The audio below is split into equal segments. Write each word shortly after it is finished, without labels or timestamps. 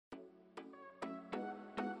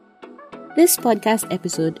This podcast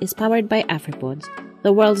episode is powered by AfriPods,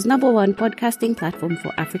 the world's #1 podcasting platform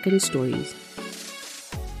for African stories.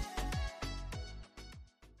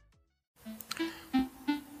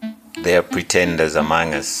 There are pretenders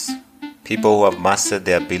among us, people who have mastered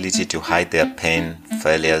the ability to hide their pain,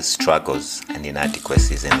 failures, struggles, and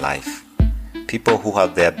inadequacies in life. People who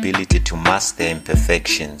have the ability to mask their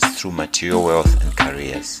imperfections through material wealth and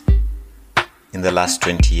careers. In the last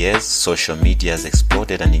 20 years, social media has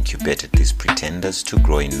exploded and incubated these pretenders to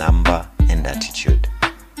grow in number and attitude.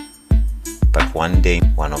 But one day,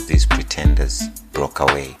 one of these pretenders broke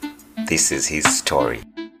away. This is his story.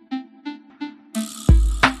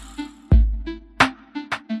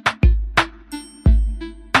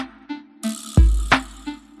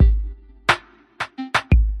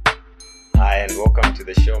 Hi and welcome to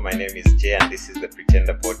the show. My name is Jay and this is the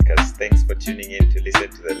Pretender Podcast. Thanks for tuning in to listen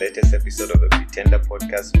to the latest episode of the Pretender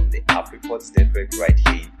Podcast on the AfriPods network right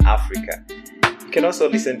here in Africa. You can also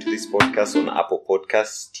listen to this podcast on Apple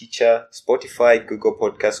Podcasts, Stitcher, Spotify, Google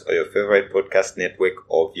Podcasts, or your favorite podcast network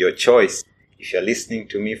of your choice. If you're listening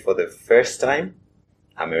to me for the first time,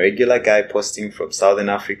 I'm a regular guy posting from Southern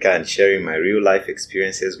Africa and sharing my real life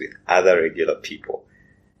experiences with other regular people.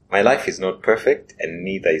 My life is not perfect and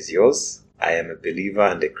neither is yours. I am a believer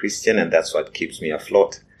and a Christian, and that's what keeps me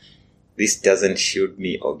afloat. This doesn't shield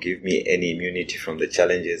me or give me any immunity from the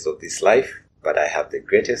challenges of this life, but I have the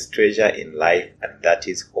greatest treasure in life, and that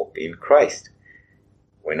is hope in Christ.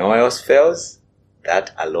 When all else fails, that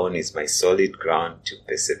alone is my solid ground to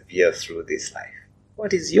persevere through this life.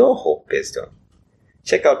 What is your hope based on?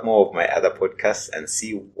 Check out more of my other podcasts and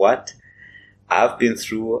see what I've been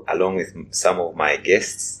through along with some of my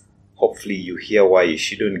guests. Hopefully you hear why you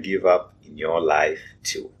shouldn't give up in your life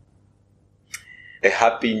too. A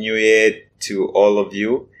happy new year to all of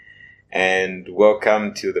you and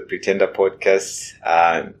welcome to the Pretender Podcast.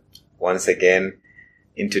 Once again,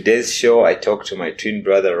 in today's show, I talked to my twin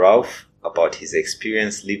brother Ralf about his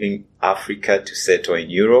experience leaving Africa to settle in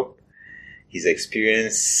Europe, his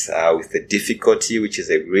experience with the difficulty, which is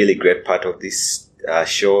a really great part of this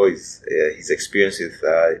show, is his experience with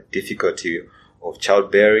difficulty of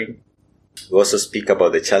childbearing. We also speak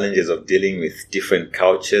about the challenges of dealing with different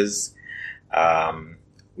cultures.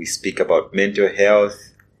 We speak about mental health.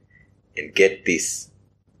 And get this,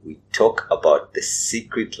 we talk about the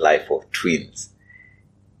secret life of twins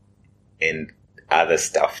and other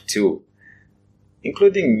stuff too,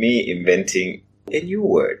 including me inventing a new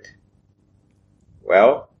word.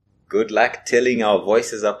 Well, good luck telling our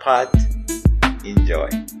voices apart. Enjoy.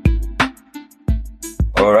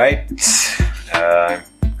 All right.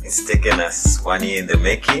 It's taken us 1 year in the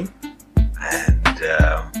making, and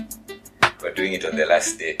we're doing it on the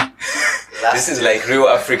last day. This is like real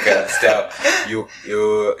African style.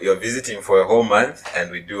 You're visiting for a whole month,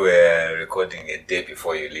 and we do a recording a day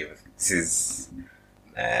before you leave. This is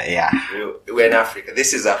we're in Africa.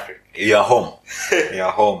 This is Africa. You're home.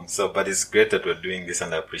 You're home. So, but it's great that we're doing this,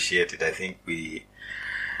 and I appreciate it. I think we've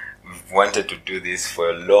wanted to do this for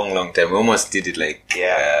a long time. We almost did it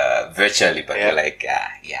virtually, but we're like,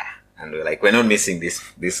 and we're like, we're not missing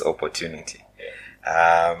this opportunity.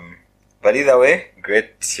 But either way,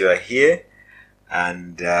 great you are here,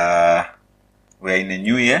 and we're in a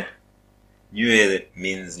new year. New year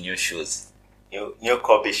means new shoes. New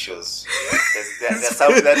Kobe shoes. There's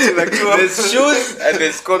something that's like two. There's shoes and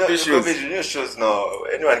there's Kobe shoes. New shoes, no.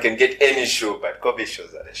 Anyone can get any shoe, but Kobe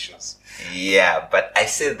shoes are the shoes. Yeah, but I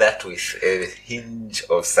say that with a hinge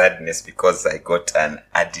of sadness because I got an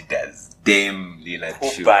Adidas Dame Lillard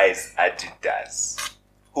shoe. Who buys Adidas?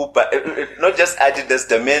 Not just Adidas,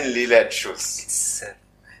 the men Lillard shoes. It's 7.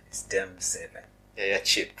 It's damn 7. Yeah, you're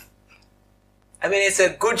cheap. I mean, it's a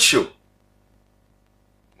good shoe.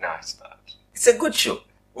 No, it's not. It's a good shoe.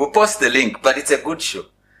 We'll post the link, but it's a good shoe.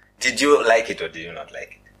 Did you like it or did you not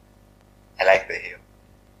like it? I like the heel.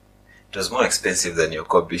 It was more expensive than your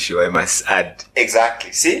Kobe shoe, I must add.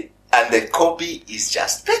 Exactly. See? And the Kobe is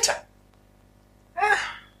just better. I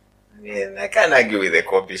mean, I can't argue with the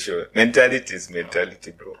Kobe shoe. Mentality is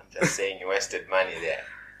mentality, bro. I'm just saying you wasted money there.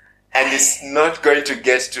 And it's not going to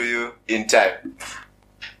get to you in time.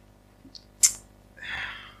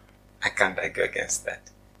 I can't argue against that.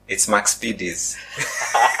 It's Max Speedies.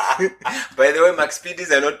 By the way, Max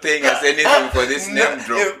Speedies are not paying us anything for this name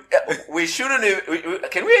drop. We shouldn't even...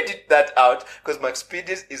 Can we edit that out? Because Max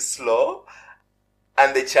Speedies is slow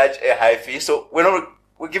and they charge a high fee. So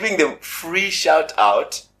we're giving them free shout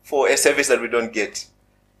out for a service that we don't get.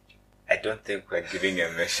 I don't think we're giving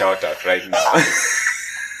them a shout out right now.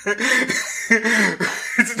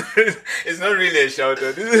 It's not really a shout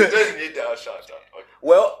out. You don't need our shout out. Okay.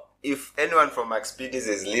 Well, if anyone from Max Speedies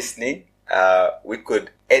is listening, we could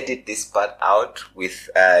edit this part out with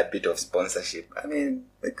a bit of sponsorship. I mean,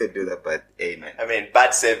 we could do that, but hey, man. I mean,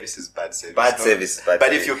 bad service is bad service. Bad service is bad But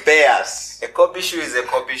service. if you pay us, A copy shoe is a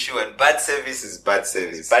copy shoe, and bad service is bad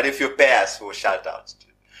service. but if you pay us, we'll shout out.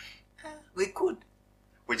 We could.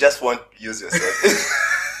 We just won't use your service.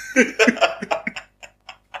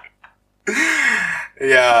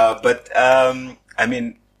 Yeah, but I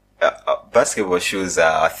mean, basketball shoes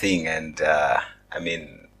are a thing, and I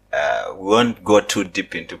mean, we won't go too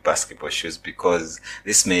deep into basketball shoes because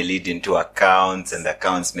this may lead into accounts, and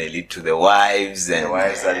accounts may lead to the wives, and The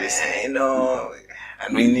wives are listening. you know,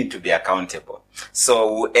 and we need to be accountable.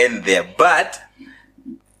 So we'll end there, but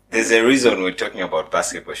there's a reason we're talking about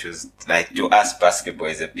basketball shoes. Like, to us, basketball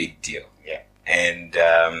is a big deal. Yeah. And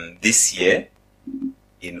this year,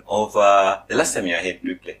 the last time you were here, did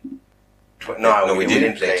we play? No, we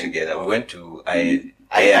didn't play together. We went to I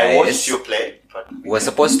watched you play. But we were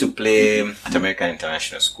supposed to play at American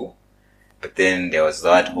International School, but then there was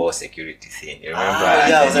that whole security thing. You remember?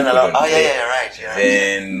 I wasn't allowed. Couldn't play. Right. Yeah.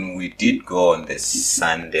 Then we did go on the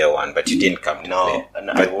Sunday one, but you didn't come to play.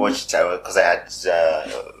 No, I watched because I had the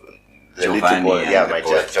little Giovanni boy. and Yeah, the my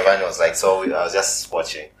boy. Giovanni was like, so I was just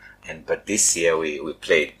watching. But this year we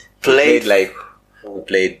played. Played? We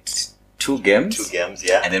played 2 games. 2 games,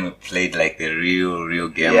 yeah. And then we played like the real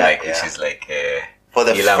game, Yeah, which yeah. is like For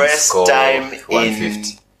the Ilam first score time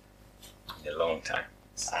 150 in a long time.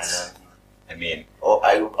 I mean,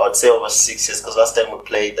 I would say over 6 years, because last time we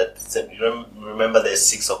played that. You remember the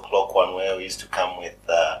 6 o'clock one where we used to come with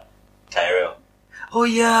Tyrell. oh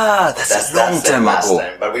yeah, that's a long the time last ago.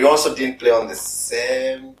 time. But we also didn't play on the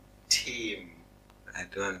same team. I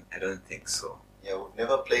don't think so. Yeah, we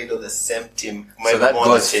never played on the same team. So Maybe that more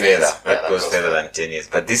goes than 10 years. further. That goes further than 10 years.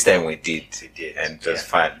 But this time we did. We did. And it was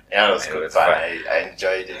fun. Yeah, it was It good was fun. fun. I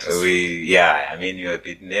enjoyed it. I mean, you're a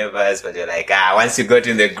bit nervous, but you're like, once you got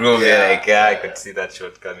in the groove, you're like, I could see that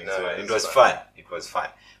shot coming. No, so it it was was fun. It was fun.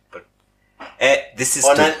 But this is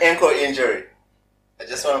On an ankle injury. I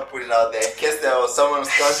just want to put it out there in case there was someone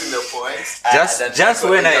counting the points. Just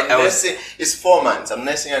when I was... nursing, it's 4 months. I'm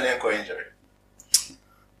nursing an ankle injury.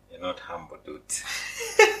 You're not humble, dude.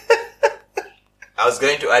 I was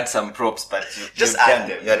going to add some props, but Just you're add done.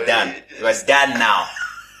 them. You're done. It was done now.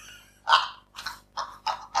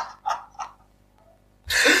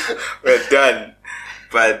 We're done.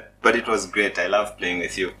 But it was great. I love playing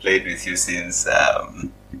with you. Played with you since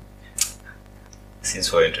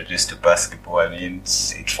we were introduced to basketball. I mean,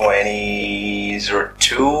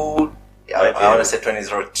 2002. I want to say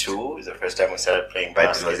 2002 is the first time we started playing but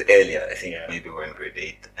basketball. it was earlier. I think maybe we were in grade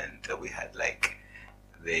 8, and we had like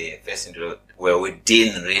the first intro where we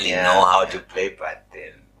didn't really know how to play, but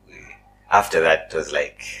then after that it was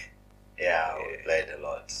like we played a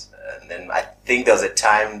lot. And then I think there was a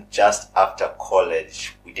time just after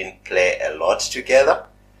college we didn't play a lot together.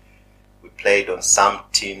 We played on some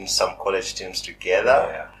teams, some college teams together.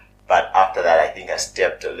 Yeah. But after that, I think I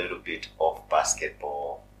stepped a little bit off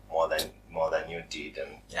basketball more than you did.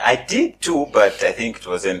 And I did too, but I think it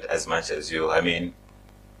wasn't as much as you. I mean,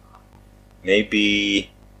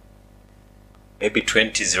 maybe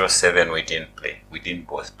 2007 we didn't play. We didn't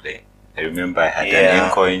both play. I remember I had an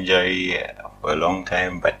ankle injury for a long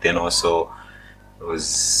time, but then also we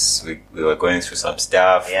were going through some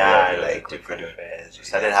stuff. we couldn't. We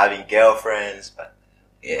started having girlfriends, but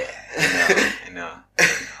Yeah, I know.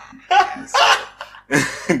 Yeah, so,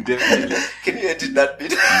 definitely. can you edit that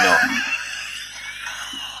bit? No.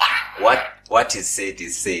 What is said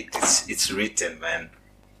is said. It's written, man.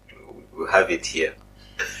 We have it here.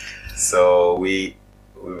 So we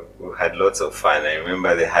had lots of fun. I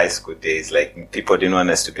remember the high school days. Like, people didn't want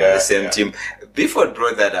us to be on the same team. Bifford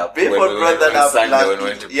brought that up. Bifford brought that up Sunday last when we week.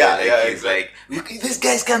 went to play. Yeah, He's like, these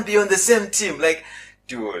guys can't be on the same team. Like,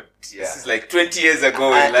 dude, this is like 20 years ago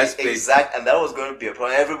when we last played. Exact, and that was going to be a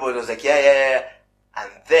problem. Everybody was like, yeah. And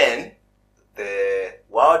then the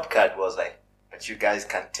wild card was like, but you guys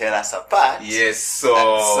can tear us apart. Yes,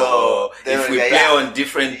 so if we play on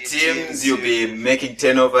different teams, you'll be making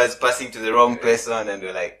turnovers, passing to the wrong person, and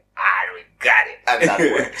we're like, we got it. And that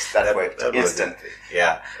works. That worked that instantly.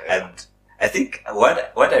 Yeah. And I think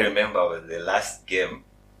what I remember was the last game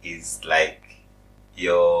is like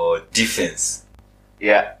your defense.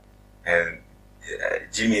 Yeah. And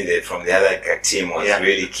Jimmy from the other team was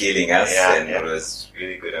really killing us, and it was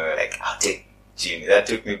really good. And we were like, I'll take Jimmy. That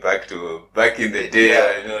took me back in the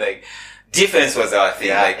day. You know, like, defense was our thing.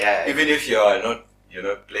 Even if you're not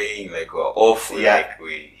playing like we're off, like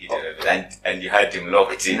we hit it, and you had him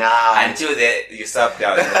locked in until you sat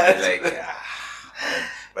down. And like,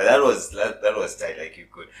 but that was tight. Like, you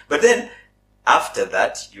could. But then after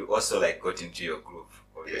that, you also like got into your groove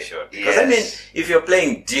of your shot. Because Yes. I mean, if you're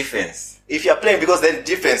playing defense, If you're playing, because then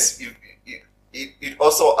defense, it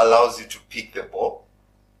also allows you to pick the ball.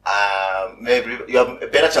 Maybe you have a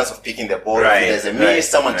better chance of picking the ball. Right, If there's a miss, right,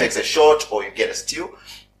 someone right. takes a shot, or you get a steal,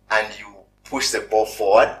 and you push the ball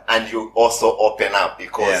forward, and you also open up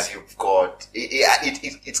because you've got.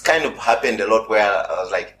 It's kind of happened a lot where I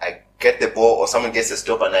was like, I get the ball, or someone gets a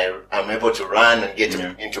stop, and I'm able to run and get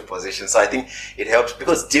into position. So I think it helps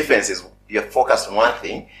because defense is you're focused on one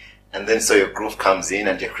thing, and then so your groove comes in,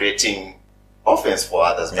 and you're creating offense for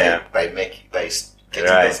others by getting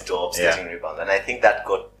those stops, getting rebounds, and I think that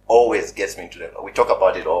always gets me into we talk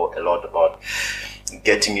about it a lot about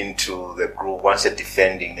getting into the groove. Once you're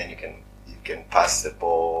defending, then you can pass the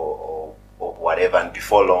ball or whatever, and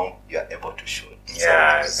before long you're able to shoot.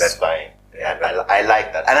 Yeah, so that's fine. Yeah, I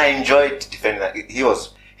like that, and I enjoyed defending that.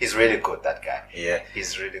 He's really good, that guy. Yeah,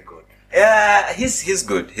 he's really good. Yeah, he's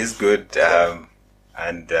good. He's good.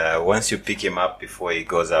 And once you pick him up before he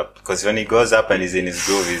goes up, because when he goes up and he's in his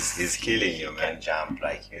groove, he's killing you, man. He can jump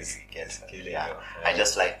like he's killing you. Yeah. I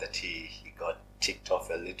just like that he got ticked off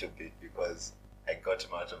a little bit because I got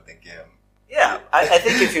him out of the game. Yeah, I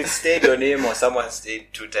think if you stayed on him or someone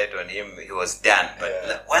stayed too tight on him, he was done.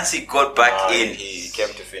 But once he got back in, he came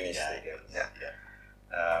to finish the game.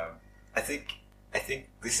 Yeah. I think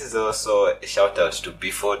this is also a shout out to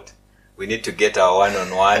Bifford. We need to get our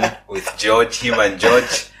one-on-one with George, him and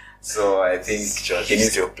George. So I think George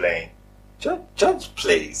is still playing. George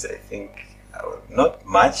plays, I think. Not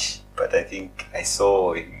much, but I think I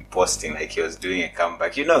saw him posting like he was doing a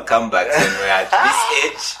comeback. You know, comebacks when we're at this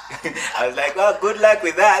age. I was like, well, good luck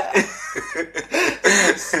with that.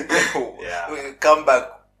 We'll come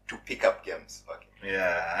back to pick up games. Okay.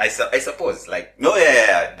 Yeah, I suppose. Like, no,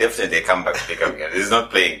 definitely a comeback to pick up games. He's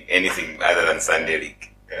not playing anything other than Sunday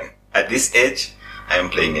League. Yeah. At this age, I am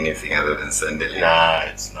playing anything other than Sunday League. Nah,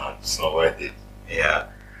 it's not. It's not worth it. Yeah.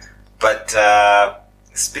 But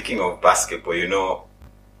speaking of basketball, you know,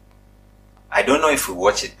 I don't know if we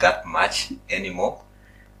watch it that much anymore,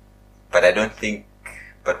 but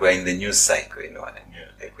we're in the news cycle, you know what I mean?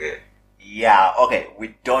 Like okay,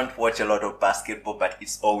 we don't watch a lot of basketball, but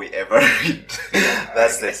it's all we ever read.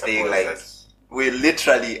 That's the thing, like, we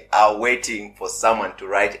literally are waiting for someone to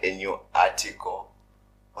write a new article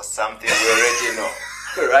or something we already know.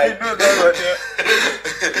 Right?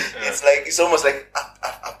 It's almost like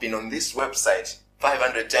I've been on this website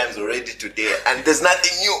 500 times already today, and there's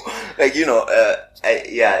nothing new. Like, you know,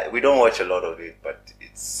 we don't watch a lot of it, but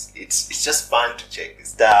it's just fun to check the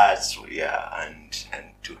stats,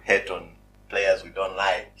 and to hate on players we don't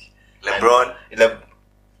like. LeBron.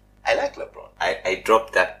 I like LeBron. I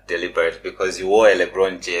dropped that deliberate because you wore a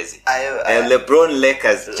LeBron jersey. A LeBron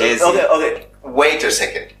Lakers jersey. Okay. Wait a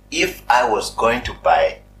second. If I was going to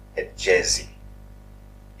buy a jersey,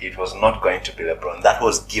 it was not going to be LeBron. That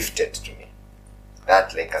was gifted to me.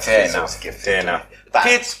 That Lakers jersey was gifted Fair to enough. me. But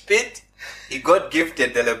Pete, he got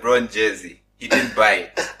gifted the LeBron jersey. He didn't buy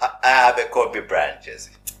it. I have a Kobe Bryant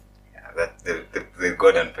jersey. Yeah, that the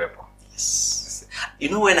golden purple. Yes. You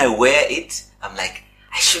know, when I wear it, I'm like,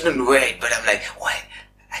 I shouldn't wear it, but I'm like, why?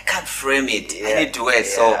 I can't frame it. I need to wear it.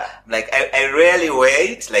 So, I'm like, I rarely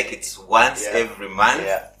wear it. Like, it's once every month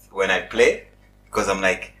when I play, because I'm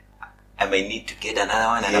like, I may need to get another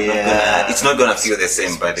one, and it's not gonna feel the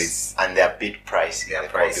same, but it's, and they're a bit pricey. They're the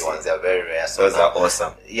pricey. Kobe ones, they're very rare. So those are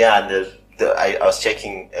awesome. Yeah, and I was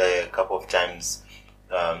checking a couple of times.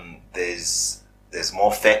 There's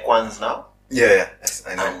more fake ones now. Yeah,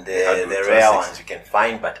 I know. And the rare ones you can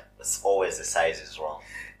find, but it's always the size is wrong.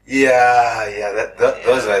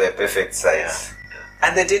 Those were the perfect size. Yeah.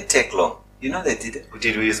 And they didn't take long. You know they did it.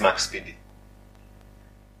 Did we use Max Speedy?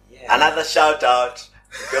 Yeah. Another shout out.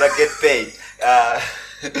 You're gonna get paid.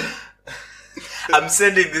 I'm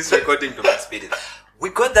sending this recording to Max Speedy. We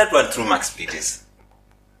got that one through Max Speedy's.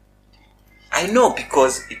 I know,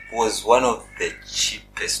 because it was one of the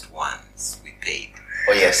cheapest ones we paid.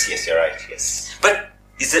 Oh yes, you're right. Yes. But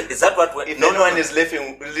is that what? If anyone is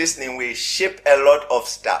listening, we ship a lot of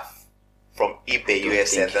stuff from eBay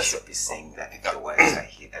USA. That's should be saying that if your wives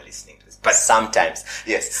are listening to this. But sometimes,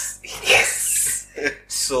 yes.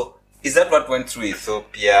 So, is that what went through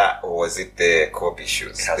Ethiopia, or was it the Kobe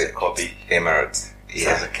shoes? It has the Kobe Emirates.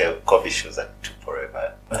 Yeah, the Kobe shoes that took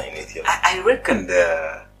forever in Ethiopia. I reckon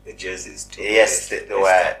the jerseys too. Yes,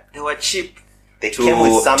 they were cheap. They came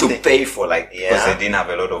with something to pay for, like, because they didn't have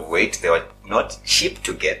a lot of weight. They were not cheap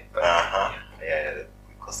to get. But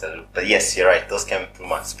but yes, you're right. Those came through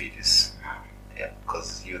Max Speedies. Yeah,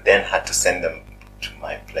 because you then had to send them to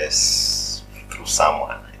my place through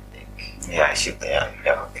someone, I think. Yeah, I should. Yeah.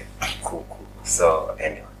 Okay. Cool. So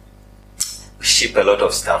anyway, we ship a lot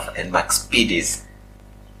of stuff, and McSpeedy's.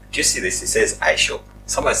 Do you see this? It says iShop.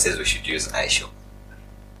 Someone says we should use iShop.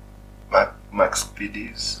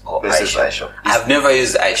 McSpeedy's Or versus iShop. iShop. I've never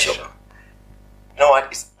used iShop. You know what?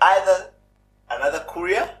 It's either another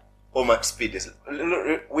courier or McSpeedy's.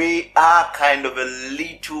 We are kind of a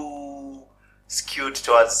little skewed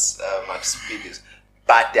towards McSpeedy's,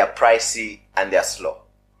 but they're pricey and they're slow.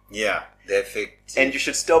 Yeah, they're fake. And you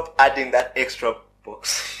should stop adding that extra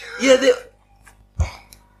box. Yeah, they.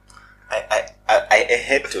 I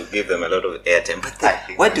had to give them a lot of airtime,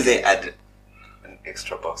 but why do they add an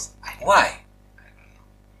extra box? why?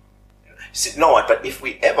 See, you know what? But if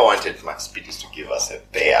we ever wanted McSpeedy's to give us a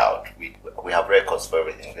payout, we have records for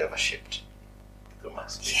everything we ever shipped through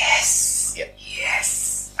McSpeedy's. Yes. Yeah.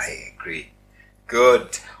 Yes, I agree.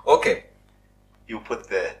 Good. Okay, You put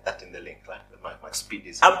that in the link, right? The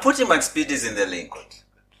McSpeedy's. I'm putting McSpeedy's in the link.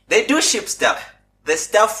 They do ship stuff. The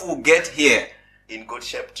stuff will get here In good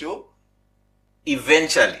shape too.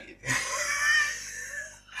 eventually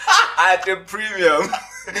at a premium.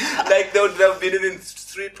 Like there would have been even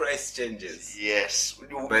 3 price changes. Yes.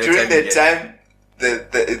 By the During time you the get time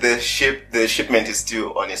the shipment is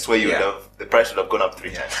still on its way, the price would have gone up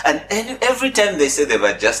 3 times. And every time they say they've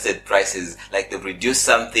adjusted prices, like they've reduced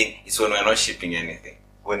something, it's when we're not shipping anything.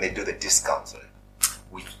 When they do the discounts.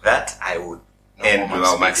 With that, I would No end more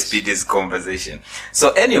our McSpeedy's. McSpeedy's conversation.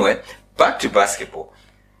 So anyway, back to basketball.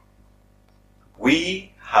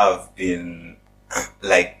 We have been,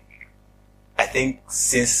 I think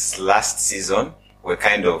since last season, we're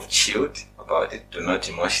kind of chilled about it. We're not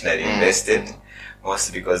emotionally invested,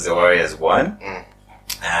 mostly because the Warriors won.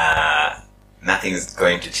 Nothing's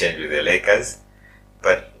going to change with the Lakers.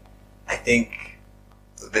 But I think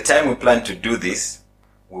the time we planned to do this,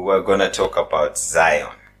 we were going to talk about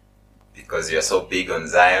Zion. Because you're so big on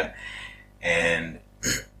Zion. And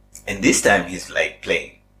this time he's like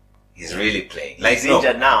playing. He's really playing. Like He's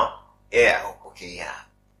injured now. Yeah, okay, yeah.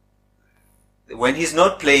 When he's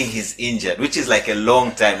not playing, he's injured, which is like a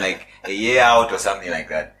long time, like a year out or something like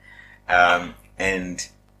that. And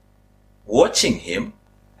watching him,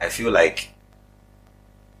 I feel like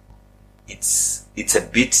it's a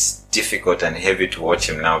bit difficult and heavy to watch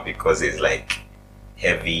him now because he's like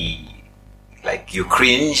heavy, like you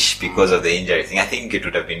cringe because of the injury thing. I think it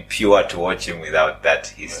would have been pure to watch him without that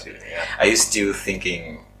history. Yeah. Are you still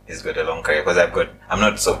thinking he's got a long career? Because I'm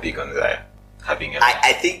not so big on Zion having a.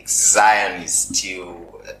 I think Zion is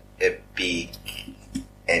still a big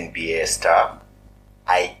NBA star.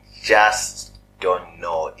 I just don't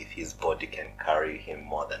know if his body can carry him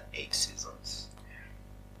more than 8 seasons.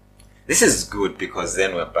 This is good because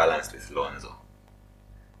then we're balanced with Lonzo.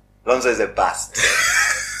 Lonzo is a bust.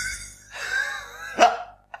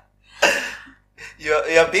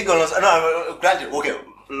 You're big on Lonzo. No, granted. Okay,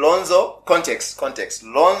 Lonzo. Context.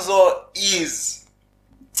 Lonzo is.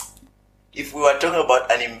 If we were talking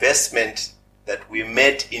about an investment that we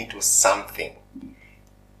made into something,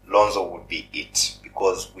 Lonzo would be it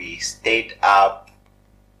because we stayed up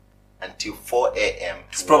until 4 a.m.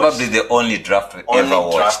 It's probably the only draft we've ever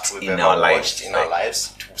watched in our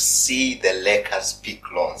lives. To see the Lakers pick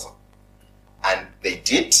Lonzo. And they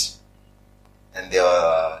did. And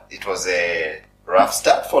it was a rough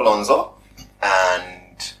start for Lonzo.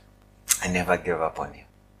 And I never gave up on him.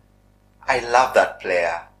 I love that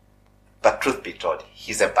player. But truth be told,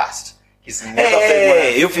 he's a bust. He's never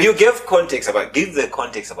Hey, played you give the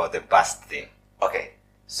context about the bust thing. Okay,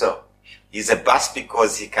 so He's a bust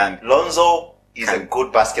because he can. Lonzo is a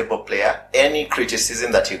good basketball player. Any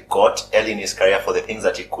criticism that he got early in his career for the things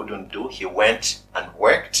that he couldn't do, he went and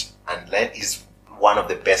worked and learned. He's one of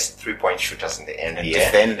the best 3-point shooters in the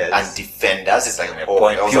NBA. And defenders. It's like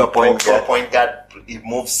pure point guard. He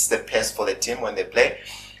moves the pace for the team when they play.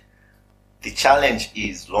 The challenge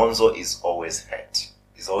is Lonzo is always hurt.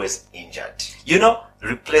 He's always injured.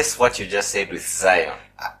 Replace what you just said with Zion.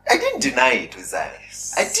 I didn't deny it with Zion.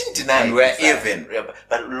 I didn't deny and it. We're with even. Zion.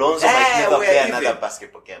 But Lonzo might never play another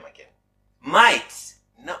basketball game again. Might.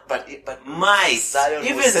 No, but might. Zion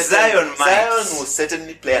even will Zion might. Zion will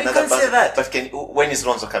certainly play another basketball. Say that. But when is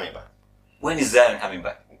Lonzo coming back? When is Zion coming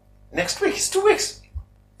back? Next week. It's 2 weeks.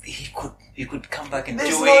 He could come back in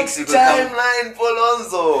There's 2 no weeks. timeline for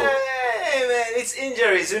Lonzo. Hey man, it's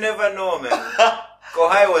injuries. You never know, man.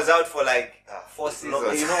 Kohai was out for like 4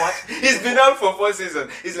 seasons. You know what? He's been out for 4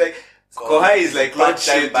 seasons. He's like Kohai is like load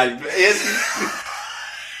shedding. Yes.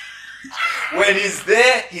 When he's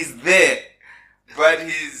there, he's there. But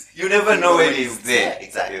you never know when he's there.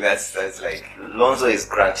 Exactly. That's like Lonzo is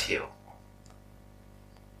Grant Hill.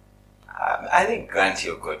 I think Grant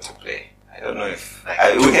Hill got to play. I don't know if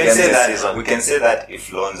Like we can say that. season. We can say that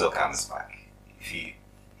if Lonzo comes back, if he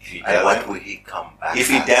And what doesn't, will he come back? if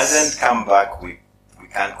he as? doesn't come back, we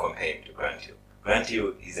can't compare him to Grant Hill. Grant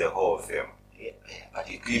Hill is a Hall of Fame. Yeah, but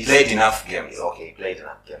He played enough games. Okay, he played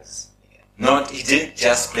enough games. He didn't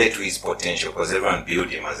just play to his potential because everyone viewed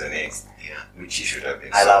him as an ace, which he should have been.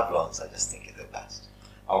 I love Lonzo. I just think he's the best.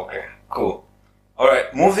 Okay, cool. All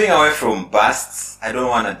right, moving away from busts, I don't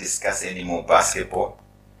want to discuss any more basketball.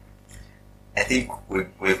 I think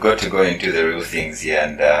we've got to go into the real things here.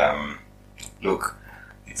 And look,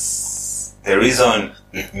 it's the reason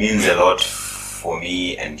it means a lot for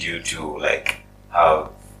me and you to like have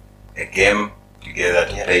a game together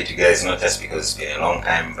to play together. It's not just because it's been a long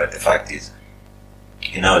time, but the fact is,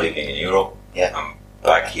 you're now living in Europe. Yeah. I'm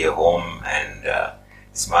back here home, and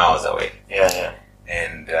it's miles away. Yeah.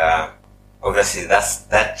 And obviously,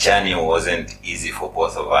 that journey wasn't easy for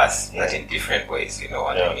both of us, but in different ways. You know,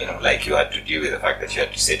 like you had to deal with the fact that you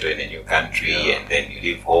had to settle in a new country, and then you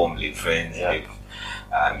leave home, leave friends, leave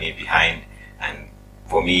me behind. And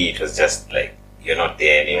for me, it was just like you're not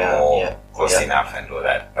there anymore, close enough, and all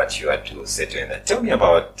that. But you had to settle in that. Tell me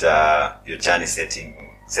about your journey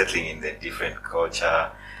settling in the different culture,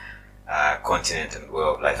 continent, and way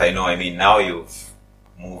of life. I know. I mean, now you've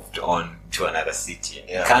moved on to another city,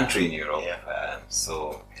 country in Europe.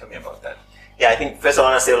 So tell me about that. Yeah, I think first I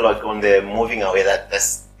want to say like on the moving away I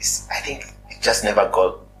think it just never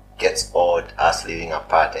gets old us living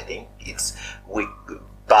apart. I think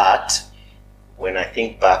but when I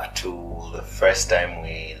think back to the first time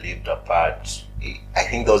we lived apart, I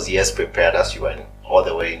think those years prepared us. You were all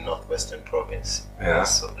the way in Northwestern Province. Yeah.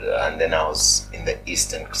 So, and then I was in the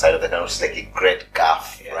eastern side of the country, which is like a great gap,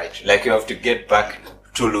 right? Like you have to get back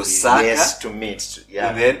to Lusaka. Yes, to meet.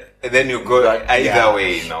 And then you go either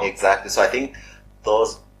way, you know. Exactly. So I think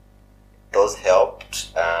those helped.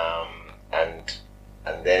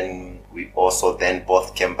 And then we also then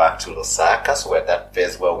both came back to Lusaka, so we're at that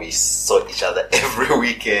phase where we saw each other every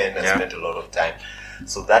weekend and spent a lot of time.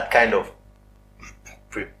 So that kind of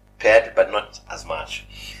prepared, but not as much.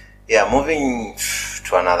 Yeah, moving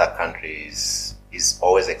to another country is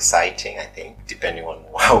always exciting, I think, depending on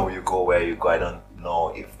how you go, where you go. I don't know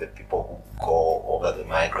if the people who go over the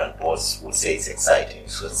migrant boards would say it's exciting.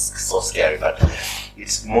 So it's so scary, but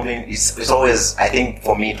it's moving. It's always, I think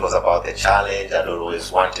for me it was about the challenge. I'd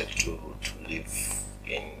always wanted to live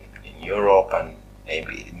in Europe, and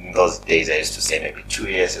maybe in those days I used to say maybe 2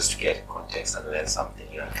 years just to get context and learn something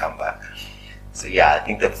new and come back. So yeah, I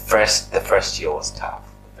think the first year was tough.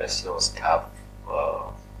 The first year was tough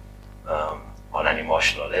on an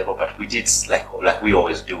emotional level, but we did like we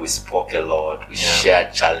always do. We spoke a lot. We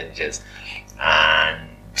shared challenges, and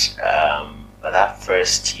but that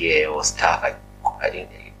first year was tough. I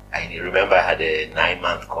remember I had a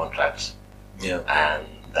 9-month contract, and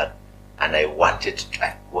I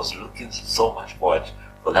was looking so much forward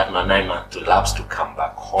for that 9 months to lapse to come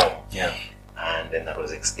back home. Yeah. And then that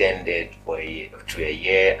was extended to a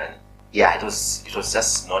year, and it was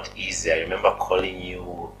just not easy. I remember calling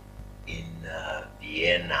you in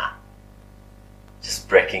Vienna, just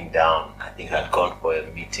breaking down. I think I'd gone for a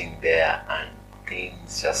meeting there, and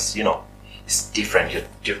things just, it's different.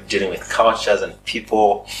 You're dealing with cultures and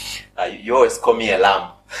people. You always call me a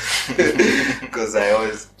lamb because I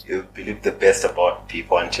always believe the best about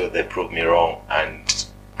people until they prove me wrong,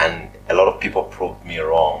 and a lot of people proved me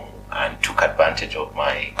wrong and took advantage of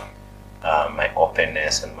my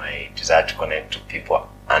openness and my desire to connect to people.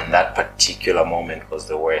 And that particular moment was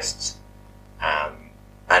the worst.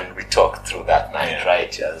 And we talked through that night,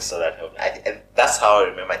 right? And so that's how I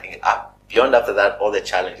remember. I think beyond after that, all the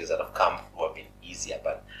challenges that have come have been easier.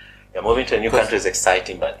 But moving to a new country is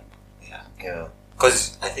exciting. But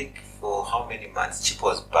because I think for how many months Chip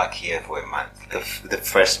was back here for a month. The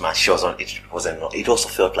first month she was on. It also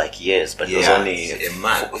felt like years, but it was only a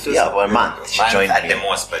month. For a month. She joined at me. the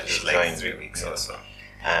most, but it was like 3 weeks or so.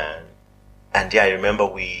 And I remember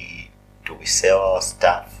do we sell our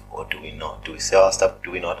stuff or do we not? Do we sell our stuff?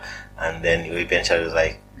 Do we not? And then we eventually was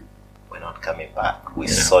like, we're not coming back. We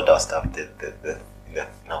sold our stuff. The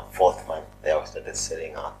fourth month there we started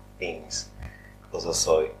selling our things, because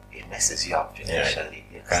also it messes you up financially.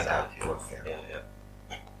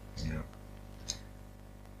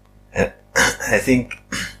 I think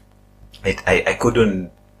I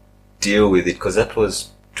couldn't deal with it because that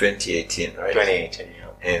was 2018, right? 2018,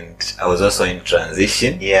 and I was also in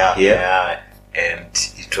transition. And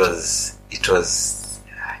it was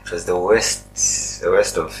the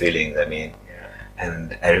worst of feelings. I mean,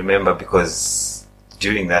 and I remember because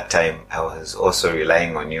during that time I was also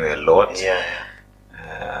relying on you a lot.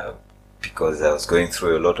 because I was going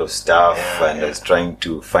through a lot of stuff and I was trying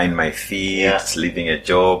to find my feet, leaving a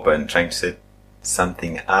job and trying to set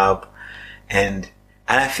something up. And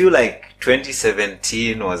I feel like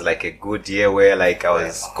 2017 was like a good year where like I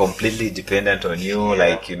was completely dependent on you.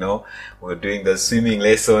 Like, you know, we're doing the swimming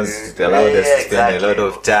lessons. It allowed us to spend a lot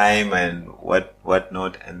of time and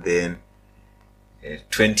whatnot. And then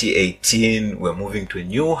 2018, we're moving to a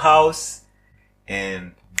new house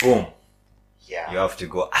and boom. You have to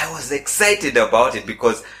go. I was excited about it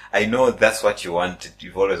because I know that's what you wanted.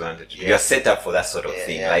 You've always wanted to do. You're set up for that sort of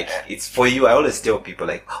thing. It's for you. I always tell people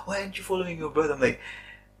like, why aren't you following your brother? I'm like,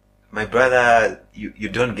 my brother, you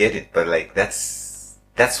don't get it, but like that's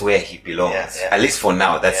where he belongs. At least for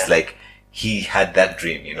now, that's like, he had that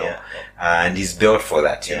dream, you know, and he's built for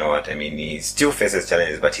that, you know what I mean? He still faces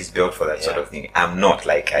challenges, but he's built for that sort of thing. I'm not,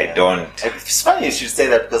 like, I don't. It's funny you should say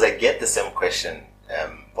that because I get the same question,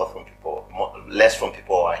 both from people, less from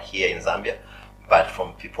people who are here in Zambia, but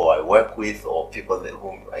from people I work with or people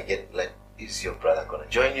whom I get, like, is your brother going to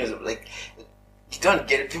join you? Like, you don't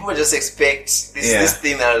get it. People just expect this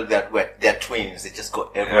thing that they're twins. They just go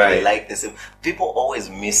everywhere. They like this. People always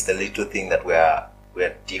miss the little thing that we're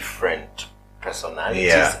different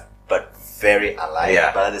personalities, but very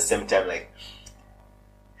alike. But at the same time, like,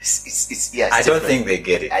 it's I don't think they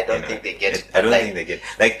get it. I don't think they get it. I don't think they get it.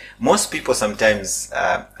 Like, most people sometimes,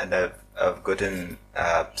 and I've gotten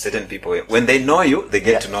certain people, when they know you, they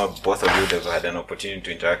get to know both of you. They've had an opportunity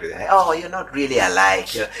to interact with you. Like, oh, you're not really alike.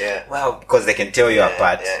 Well, because they can tell you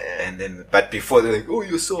apart. And then, but before they're like, oh,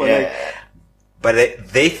 you're so alike. But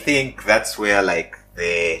they think that's where, like,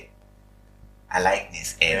 the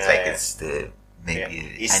alikeness ends. Like, it's the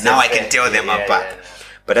maybe and now I can tell them apart.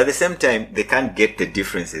 But at the same time, they can't get the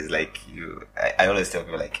differences. Like, I always tell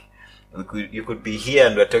people, like, you could be here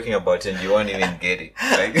and we're talking about it and you won't even get it.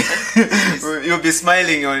 Like, you'll be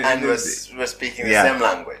smiling and we're speaking the same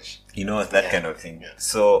language. You know, that kind of thing.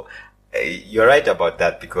 So you're right about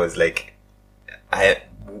that because, like,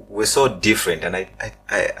 we're so different, and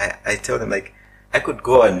I tell them, like, I could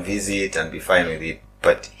go and visit and be fine with it,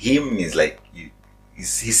 but him is like,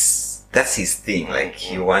 that's his thing. Like,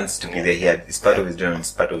 he wants to be there. It's part of his dream.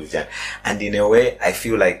 It's part of his journey. And in a way, I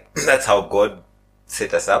feel like that's how God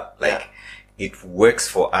set us up. Like, it works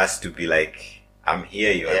for us to be like, I'm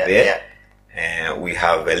here, you're there. And we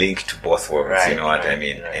have a link to both worlds, you know what I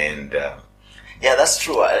mean? And, that's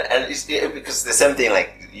true. And it's because the same thing,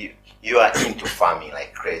 like, you are into farming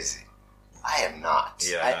like crazy. I am not.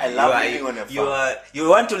 I love living on a farm. You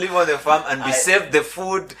want to live on the farm and be served the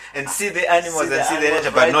food and see the animals and see the nature,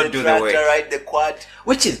 but not do the work. Ride the quad.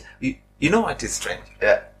 Which is, you know what is strange?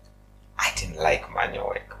 I didn't like manual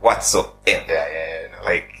work whatsoever. No.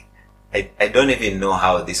 Like, I don't even know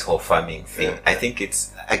how this whole farming thing. I think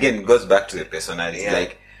it's, again, it goes back to the personality.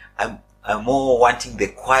 Like, I'm more wanting the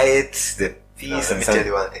quiet, the peace. Let me tell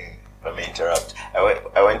you one thing. Let me interrupt.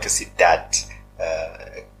 I went to see Dad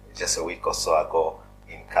just a week or so ago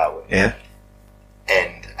in Kawe.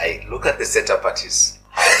 And I look at the setup at his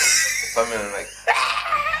house. The family, I'm like,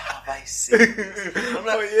 have I seen this? I'm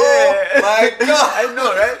like, oh my God. I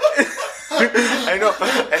know, right? I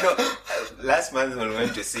know. Last month when we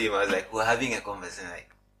went to see him, I was like, we're having a conversation, like,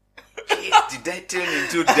 did I turn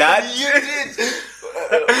into Dad? You did.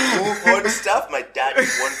 Who owns stuff? My dad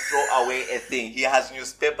won't throw away a thing. He has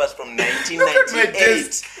newspapers from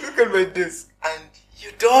 1998. Look at my desk. And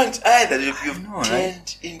you don't either. You've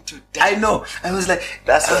turned into Dad. I know. I was like,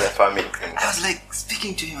 that's what the family thing. I was like,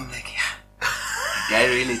 speaking to him, I'm like, did I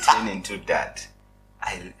really turn into Dad?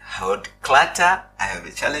 I heard clutter. I have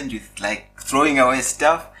a challenge with, like, throwing away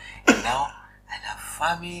stuff. And now I love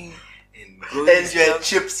farming and growing and you're a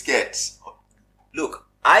cheapskate. Look,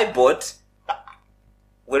 I bought.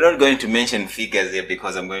 We're not going to mention figures here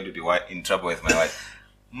because I'm going to be in trouble with my wife.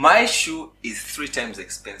 My shoe is 3 times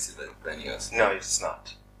expensive than yours. No, it's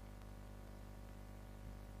not.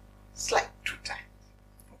 It's like 2 times.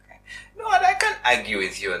 Okay. No, I can't argue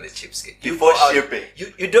with you on the cheapskate. Before shipping.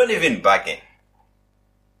 You don't even bargain.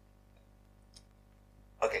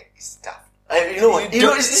 Okay, it's tough. You know what?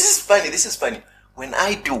 This is funny. When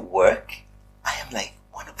I do work, I am like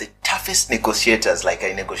one of the toughest negotiators. Like,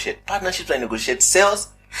 I negotiate partnerships, I negotiate sales.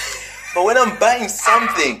 But when I'm buying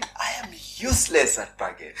something, I am useless at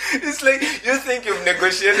bargaining. It's like you think you've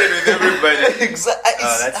negotiated with everybody. Exactly.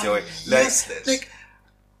 That's your way. Useless. Like,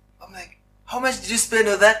 I'm like, how much did you spend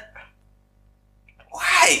on that?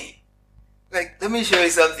 Why? Like, let me show you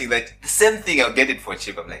something. Like, the same thing, I'll get it for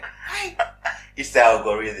cheap. I'm like, why? It's the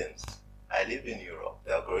algorithms. I live in Europe.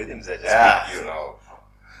 The algorithms are just big Europe.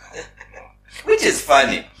 Which is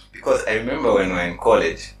funny, because I remember when we were in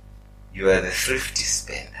college, you were the thrifty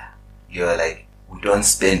spender. you're like, we don't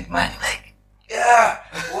spend money. Like, yeah,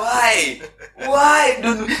 why? Why?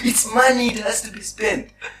 It's money, it has to be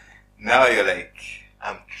spent. Now you're like,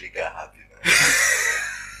 I'm trigger happy now.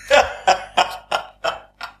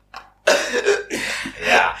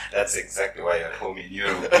 yeah, that's exactly why you're at home in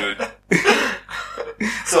Europe, dude.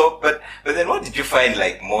 So, but then what did you find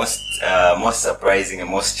like most surprising and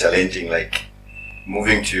most challenging, like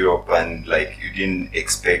moving to Europe and like you didn't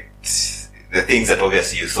expect the things that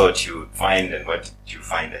obviously you thought you would find, and what did you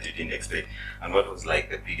find that you didn't expect, and what was like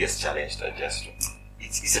the biggest challenge to adjust to?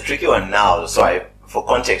 It's a tricky one now. So for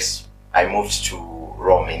context, I moved to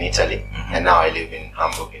Rome in Italy, and now I live in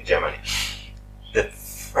Hamburg in Germany. The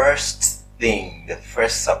first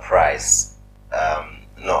surprise,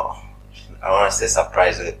 no, I want to say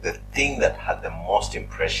surprise, the thing that had the most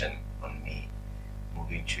impression on me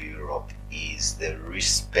moving to Europe is the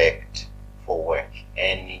respect for work,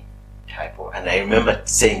 any type of, and I remember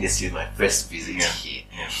saying this in my first visit here.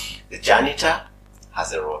 Yeah. The janitor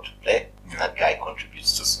has a role to play. That guy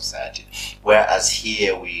contributes to society. Whereas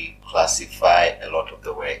here we classify a lot of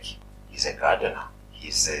the work. He's a gardener.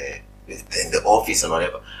 He's in the office and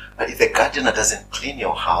whatever. But if the gardener doesn't clean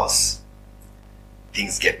your house,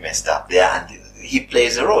 things get messed up there, and he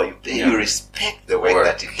plays a role. You respect the work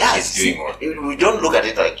that he does. He's doing work. We don't look at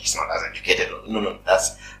it like he's not as educated. No.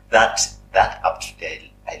 That's that up to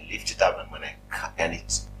date. I lift it up, and when I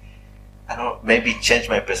don't know, maybe change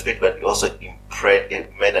my perspective, but it also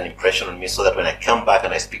it made an impression on me, so that when I come back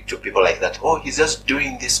and I speak to people like that, oh, he's just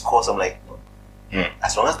doing this course, I'm like, no.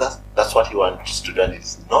 As long as that's what he wants to do, and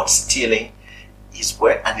he's not stealing his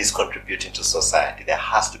work and he's contributing to society, there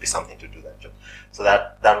has to be something to do that job. So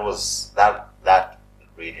that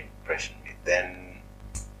really impressed me. Then,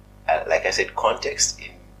 like I said, context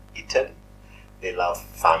in Italy, they love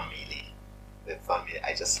family. The family,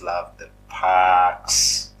 I just love the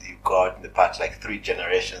parks. You go out in the park, like 3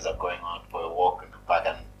 generations are going out for a walk in the park,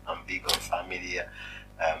 and I'm big on family.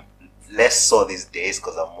 Less so these days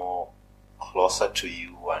because I'm more closer to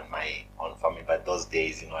you and my own family. But those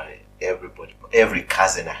days, every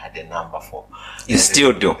cousin I had a number for. You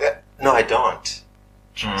still do? No, I don't.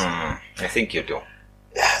 I think you do.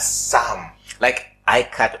 Some. Like, I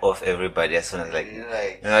cut off everybody as soon as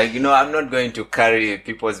I'm not going to carry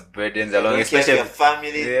people's burdens along, especially your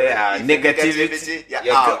family. Negativity.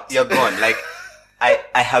 You're gone. Like, I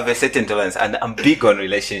have a certain tolerance, and I'm big on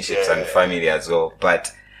relationships and family as well.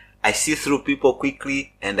 But I see through people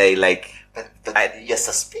quickly, and I like. But you're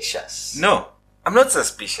suspicious. No, I'm not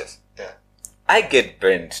suspicious. Yeah. I get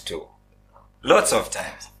burned too, lots of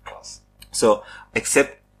times. Of course. So,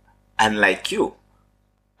 except, unlike you,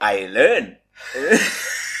 I learn.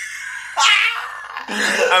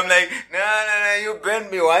 I'm like, no, you burned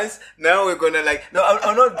me once. Now we're gonna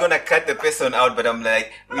I'm not gonna cut the person out, but I'm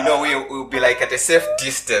like, we'll be like at a safe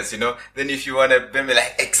distance, Then if you wanna burn me,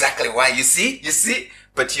 like, exactly why? You see?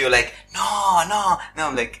 But you're like, no.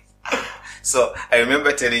 I'm like, so I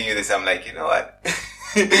remember telling you this. I'm like, you know what?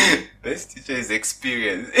 Best teacher is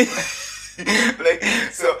experience. Like,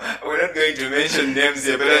 so we're not going to mention names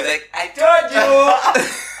here, but I was like, I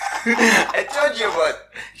told you,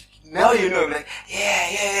 but now you know. I'm like,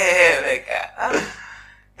 yeah. Like,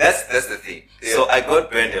 that's the thing. Yeah. So I got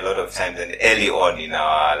burned a lot of times, and early on in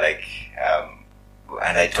our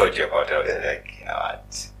and I told you about it. Like,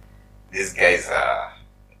 what? These guys are.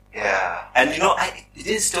 Yeah. And it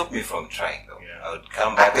didn't stop me from trying though. Yeah. I would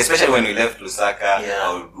come back, especially when we left Lusaka.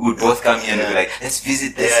 Yeah. We would both come here and be like, let's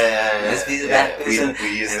visit this. Let's visit that person.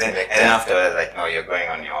 We used to make and afterwards, like, no, you're going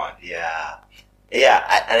on your own. Yeah.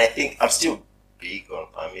 Yeah. And I think I'm still big on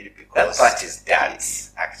family because that part is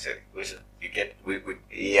dad's actually.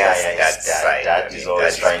 Dad is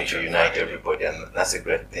always trying to unite everybody, and that's a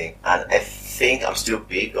great thing. And I think I'm still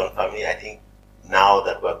big on family. I think now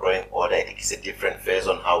that we're growing older, I think it's a different phase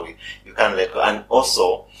on how you can let go. And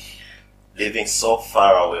also, living so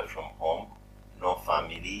far away from home, no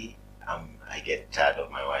family, I get tired of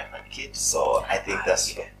my wife and kids. So I think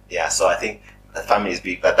so I think the family is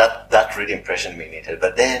big, but that really impression me in Italy.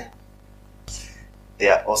 But then,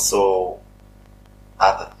 there are also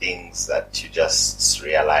other things that you just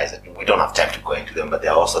realize. We don't have time to go into them, but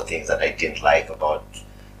there are also things that I didn't like about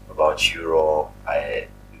Europe.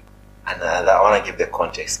 And I want to give the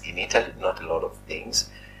context. In Italy, not a lot of things,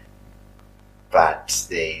 but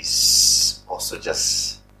there is also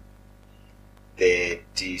just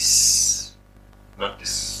not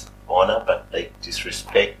dishonor, but like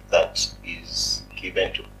disrespect that is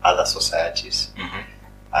given to other societies. Mm-hmm.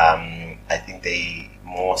 I think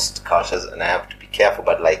most cultures, and I have to be careful,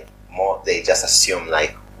 but they just assume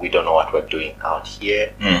like we don't know what we're doing out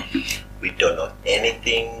here. We don't know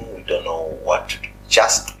anything. don't know what to do,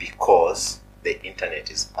 just because the internet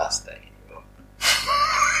is faster in Europe.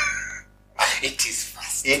 It is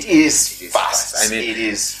fast. It is fast. I mean, it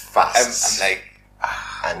is fast. I'm like,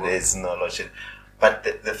 and there's no logic. But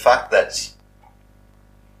the fact that,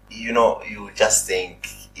 you just think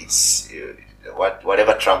it's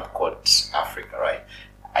whatever Trump called Africa, right?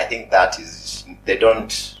 I think that is, they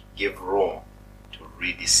don't give room to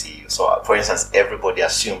really see you. So, for instance, everybody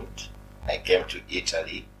assumed I came to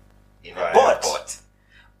Italy in a boat.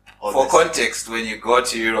 For context, when you go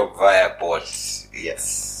to Europe via boat,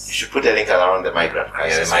 yes, you should put a link around the migrant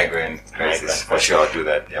crisis. Yeah, the migrant crisis. For sure, I'll do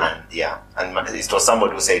that. Yeah. And it was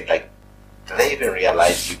somebody who said, like, do they even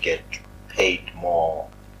realize you get paid more,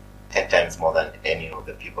 10 times more than any of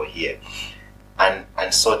the people here?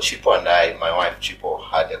 And so Chipo and I, my wife Chipo,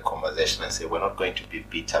 had a conversation and said, we're not going to be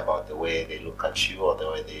bitter about the way they look at you or the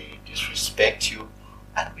way they disrespect you.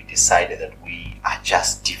 And we decided that we are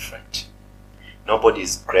just different.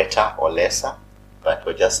 Nobody's greater or lesser, but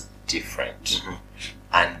we're just different. Mm-hmm.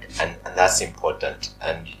 And that's important.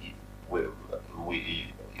 And you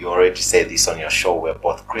already said this on your show, we're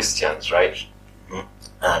both Christians, right? Mm-hmm.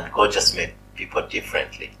 And God just made people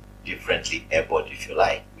differently abled, if you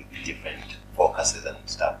like, with different focuses and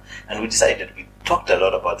stuff. And we decided, we talked a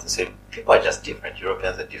lot about it and said, people are just different.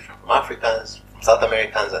 Europeans are different from Africans, from South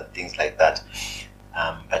Americans, and things like that.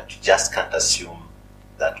 But you just can't assume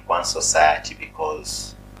that one society,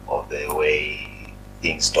 because of the way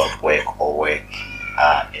things don't work or work,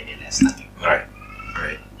 are any less than you. Right.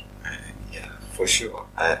 Yeah, for sure.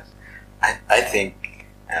 I think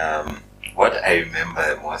what I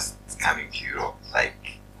remember the most coming to Europe,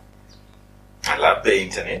 like, I love the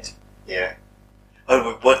internet. Yeah.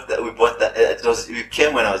 Oh, we bought that. We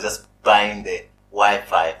came when I was just buying the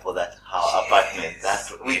Wi-Fi for that apartment.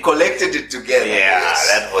 We collected it together. Yeah,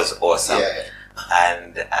 that was awesome. Yeah.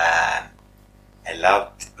 And I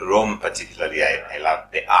loved Rome particularly. I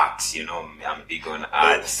loved the art. I'm big on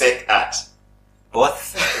art. Fake art.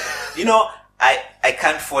 Both. I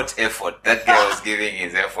can't fault effort. That guy was giving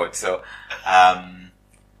his effort. So, I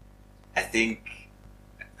think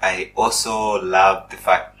I also love the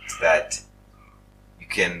fact that you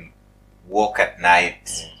can walk at night.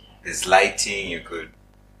 There's lighting. You could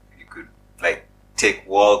like take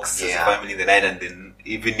walks as a family in the night and then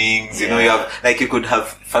evenings. You could have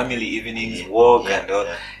family evenings, walk and all,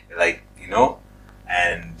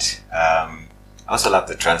 and I also love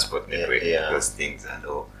the transport network, those things and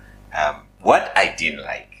all. What I didn't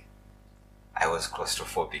like, I was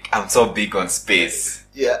claustrophobic. I'm so big on space.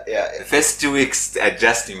 Yeah. The first 2 weeks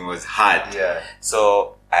adjusting was hard. Yeah.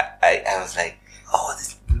 So I was like, oh,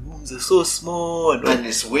 these rooms are so small. And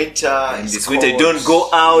it's winter. You don't go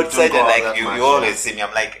outside. And you always see me.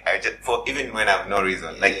 I'm like, even when I have no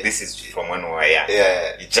reason. Like, this is from when we were young.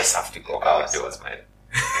 Yeah. You just have to go outdoors, man.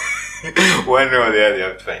 One way or the other, you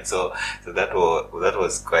have to find. So that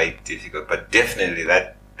was quite difficult. But definitely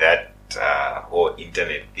that whole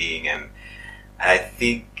internet thing, and I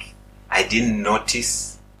think I didn't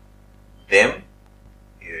notice them,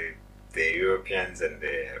 the Europeans and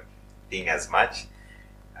the thing as much,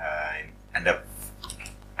 and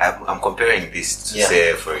I'm comparing this to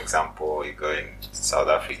say, for example, you go in South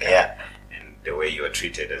Africa, and the way you are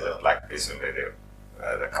treated as a black person,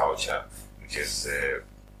 the culture, which is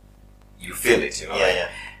you feel it,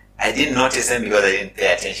 I didn't notice them because I didn't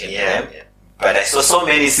pay attention to them. Yeah. But I saw so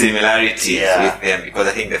many similarities with them because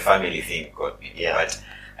I think the family thing got me. Yeah. But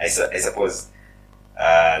I suppose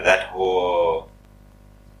that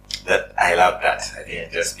I love that. I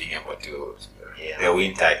think just being able to the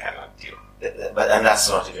winter I cannot deal. And that's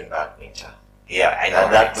not even bad winter. Yeah, I know.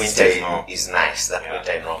 That winter is nice. That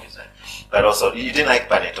winter in Rome is nice. But also, you didn't like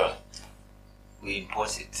panettone. We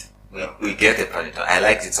import it. We get the panettone. I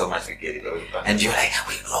liked it so much we get it. And you're like,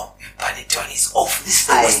 wait, no, panettone is off. This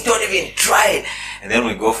thing was not even tried. And then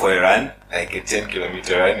we go for a run, like a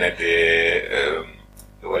 10-kilometer run at the,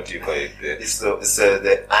 what do you call it? It's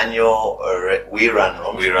the annual We Run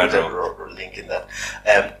Rome. We Run Rome. Link in that.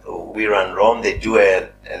 We Run Rome. They do a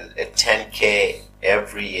 10K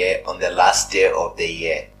every year on the last day of the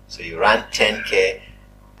year. So you run 10K.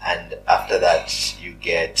 And after that, you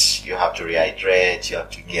have to rehydrate, you have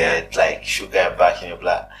to get like sugar back in your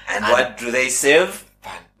blood. And what do they serve?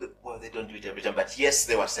 Well, they don't do it every time, but yes,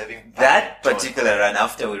 they were serving that particular run.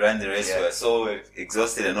 After we ran the race, we were so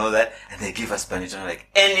exhausted and all that, and they give us panettone, like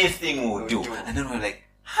anything we'll do. And then we're like,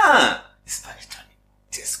 this panettone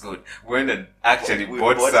tastes good. We went and actually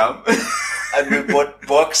bought some. And we bought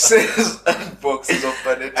boxes and boxes of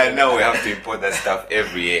panettone. And now we have to import that stuff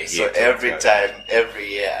every year. So here every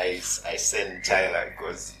year I send Tyler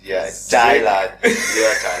goes. Tyler,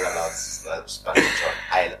 Tyler loves panettone.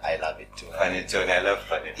 I love it too. Panettone, I love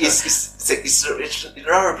panettone. It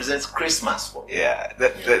now represents Christmas for me. Yeah,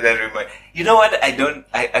 that reminds. You know what?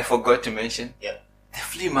 I forgot to mention. Yeah. The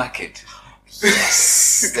flea market.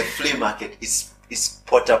 Yes, the flea market is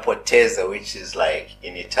porta potese, which is like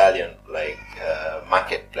in Italian, like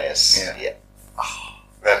marketplace. Yeah. Oh,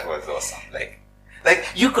 that was awesome. Like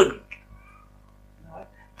you could.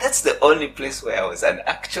 That's the only place where I was an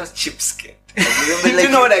actual cheapskate. You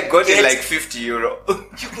know what I got? It like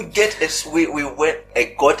 €50. You could get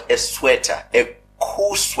I got a sweater, a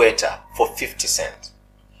cool sweater for 50 cents.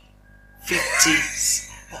 50,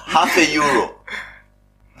 half a euro.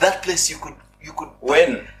 That place you could.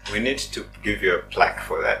 When we need to give you a plaque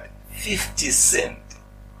for that, 50 cents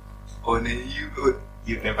on a euro.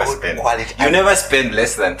 You never spend. Quality. You never spend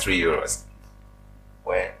less than €3.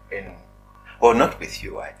 Well, not with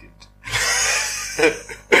you, I did.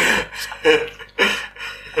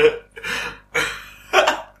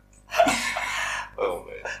 Oh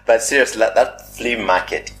man! But seriously, that flea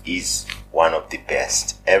market is one of the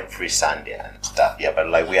best every Sunday and stuff. Yeah, but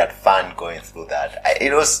like we had fun going through that.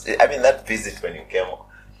 That visit when you came,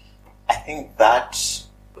 I think that,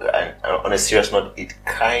 and on a serious note, it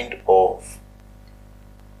kind of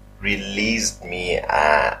released me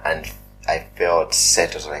and I felt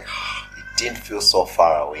settled. Like it didn't feel so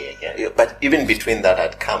far away again. But even between that,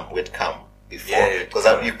 we'd come before because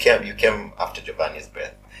you came after Giovanni's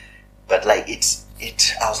birth. But like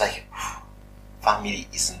I was like, family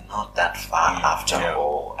is not that far after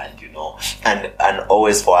all, and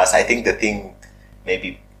always for us, I think the thing,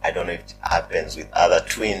 maybe, I don't know if it happens with other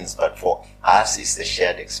twins, but for us, it's the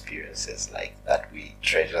shared experiences like that we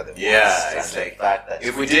treasure the most. Yeah, it's like, the fact that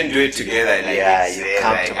if we didn't do it together, you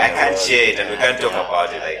come to my I can't share it and we can't talk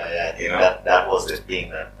about it. I think that was the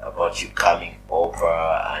thing about you coming over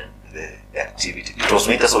and the activity. It was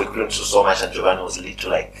winter, so we couldn't do so much, and Giovanni was little,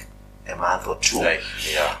 like a month or two.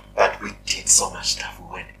 But we did so much stuff. We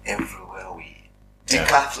went everywhere.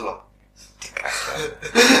 Decathlon.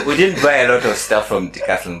 We didn't buy a lot of stuff from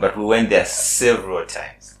Decathlon, but we went there several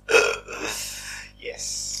times.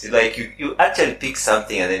 Yes. Like you actually pick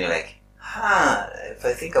something and then you're like, if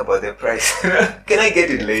I think about the price, can I get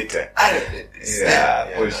it later? I don't get this.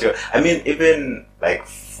 Yeah, for sure. I mean, even like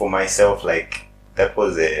for myself, like that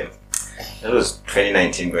was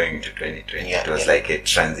 2019 going into 2020. It was like a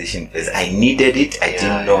transition phase. I needed it. I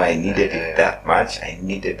didn't know I needed it that much. I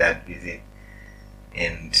needed that visit.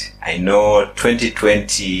 And I know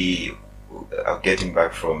 2020, getting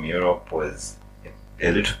back from Europe was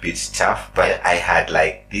a little bit tough, but I had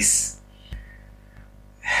like this,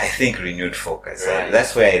 I think, renewed focus.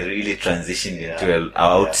 That's where I really transitioned into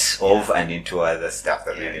and into other stuff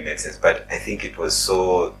that really made sense. But I think it was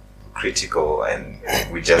so critical, and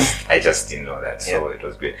I just didn't know that, so it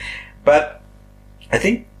was great. But I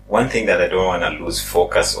think one thing that I don't want to lose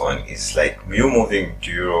focus on is like you moving to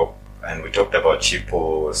Europe, and we talked about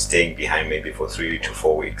Chipo staying behind maybe for 3 to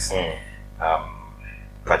 4 weeks.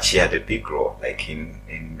 But she had a big role, like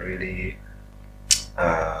in really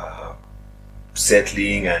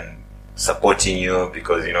settling and supporting you,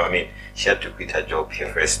 because she had to quit her job here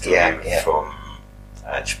first to leave from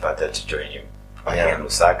Chipata to join you in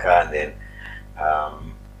Lusaka, and then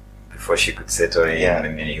before she could settle in,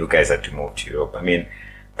 and then you guys had to move to Europe. I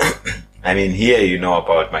mean, here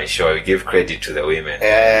about my show, we give credit to the women.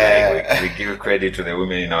 We give credit to the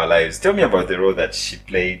women in our lives. Tell me about the role that she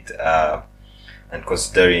played, and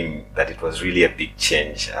considering that it was really a big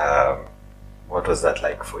change, what was that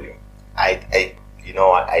like for you? I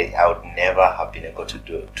would never have been able to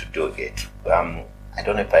do it. I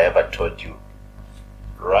don't know if I ever told you.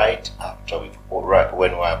 Right after when we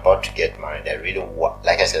were about to get married, I really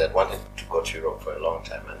like I said, I wanted to go to Europe for a long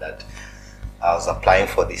time, and that I was applying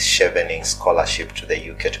for this Chevening scholarship to the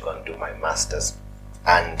UK to go and do my master's,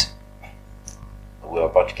 and we were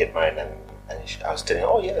about to get married, and I was telling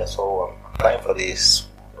her, so I'm applying for this.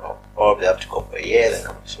 I'll probably have to go for a year.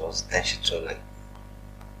 Then she told like,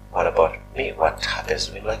 what about me? What happens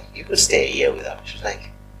to me? Like, you could stay a year without me. She was like,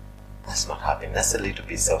 that's not happening. That's a little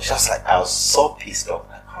bit selfish. She was like, I was so pissed off.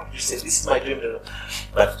 Like, oh, you said this is my dream.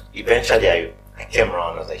 But eventually I came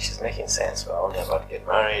around. I was like, she's making sense. We're only about to get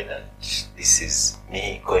married, and this is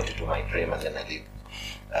me going to do my dream, and then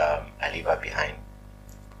I leave her behind.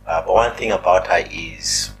 But one thing about her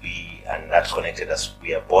is and that's connected us.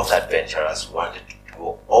 We are both adventurous. We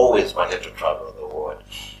always wanted to travel the world,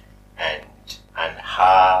 and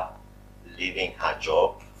her leaving her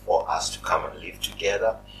job for us to come and live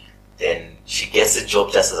together. Then she gets a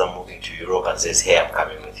job just as I'm moving to Europe and says, hey, I'm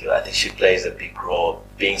coming with you. I think she plays a big role,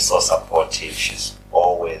 being so supportive. She's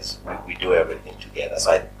always, we do everything together.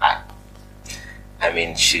 So I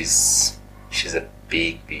mean, she's a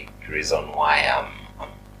big reason why I'm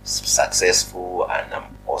successful, and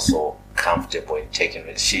I'm also comfortable in taking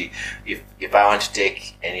risk. If I want to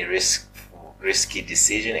take any risky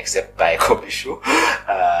decision except buy a coffee shoe,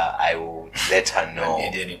 I will let her know. I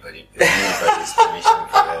need anybody's permission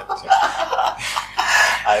for that.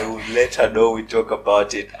 I will let her know, we talk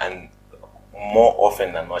about it, and more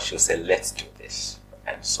often than not she'll say, let's do this.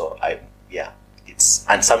 And so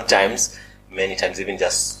and sometimes, many times, even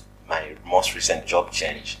just my most recent job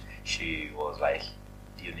change, she was like,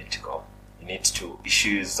 you need to go. You need to.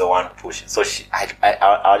 She's the one pushing. So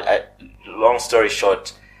long story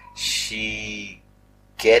short, she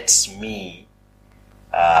gets me,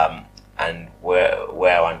 and where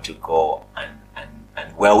I want to go,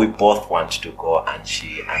 and where we both want to go, and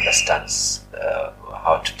she understands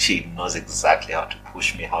how to. She knows exactly how to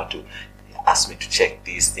push me, how to ask me to check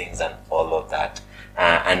these things and all of that.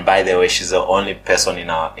 And by the way, she's the only person in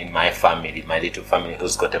my family, my little family,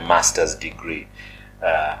 who's got a master's degree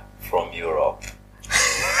from Europe.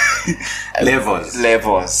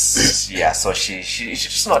 Levels. Yeah. So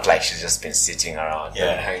she's not like she's just been sitting around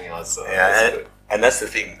and hanging out. So and that's the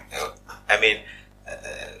thing. I mean,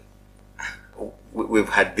 we've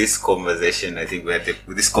had this conversation. I think we had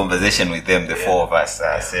this conversation with them, the four of us,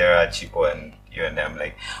 Sarah, Chipo, and you and them.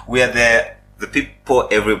 Like, we are the people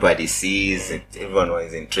everybody sees, and everyone who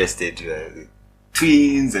is interested. You are the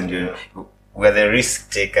twins, and we're the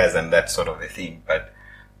risk takers and that sort of a thing.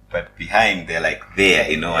 But behind, they're like there,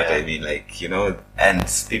 you know what I mean? Like, you know, and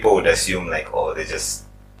people would assume like, oh, they're just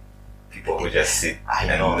people who just sit and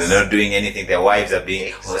they're not doing anything. Their wives are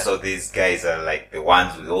being, also these guys are like the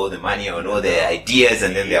ones with all the money and all the ideas,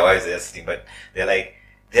 and then their wives are just sitting, but they're like,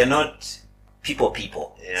 they're not people,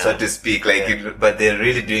 so to speak, like, but they're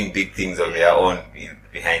really doing big things of their own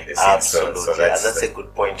behind the scenes. Absolutely. So that's a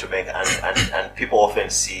good point to make, and people often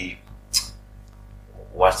see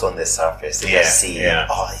what's on the surface. They see,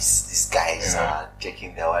 these guys are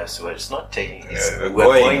taking their wives to work. It's not taking. We're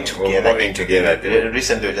going together.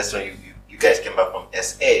 Recently, just when you guys came back from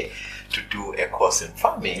SA to do a course in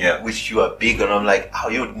farming, which you are big on. I'm like,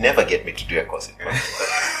 you would never get me to do a course in farming.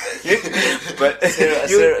 But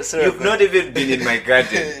Sarah, you've not even been in my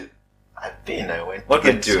garden. I've been. I went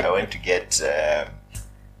to get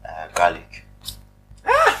garlic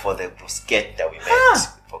for the bruschetta that we made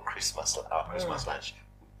for Christmas, our Christmas lunch.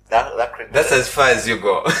 That's as far as you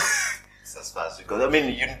go. It's as far as you go. I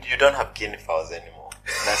mean, you don't have guinea fowls anymore.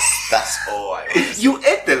 That's all I want. You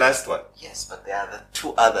ate the last one. Yes, but there are the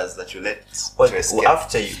two others that you let to escape.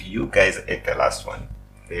 After you guys ate the last one,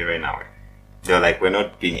 they ran away. They're like, we're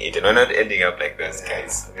not being eaten. We're not ending up like those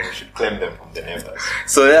guys. I mean, we should claim them from the neighbors.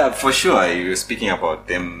 So for sure, you were speaking about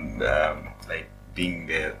them, like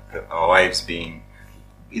being our wives being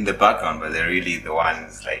in the background, but they're really the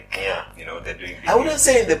ones, like, you know, they're doing. I wouldn't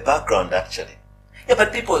say in the background, actually. Yeah,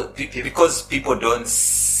 but because people don't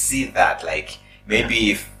see that, like,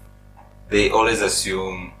 maybe if they always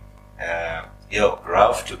assume,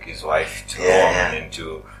 Ralf took his wife to Rome and then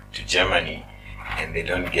to Germany, and they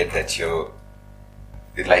don't get that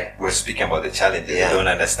like, we're speaking about the challenges, they don't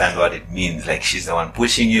understand what it means. Like, she's the one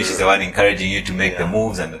pushing you, she's the one encouraging you to make the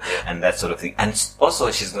moves and that sort of thing. And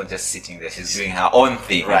also, she's not just sitting there, she's doing her own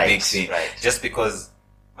thing, a big thing. Right. Just because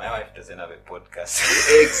my wife doesn't have a podcast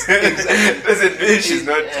exactly. doesn't mean she's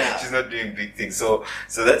not doing big things. So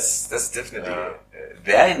that's definitely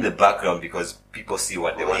they are in the background because people see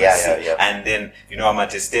what they want to see. And then, you know, I'm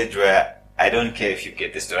at a stage where I don't care if you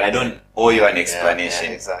get the story. I don't owe you an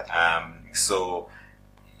explanation. Exactly. So,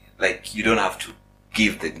 like, you don't have to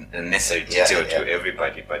give the necessary detail to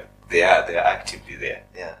everybody, but they are actively there.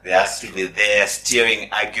 Yeah. They're actively there, steering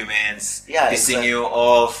arguments, pissing you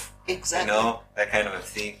off. Exactly. You know, that kind of a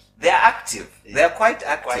thing. They're active. They're quite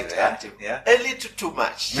active. Yeah. A little too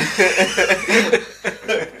much.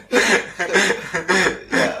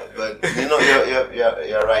 But you know,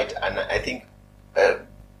 you're right, and I think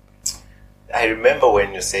I remember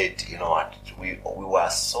when you said, you know what, we were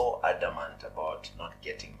so adamant about not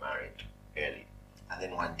getting married early, and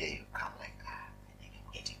then one day you come like, I think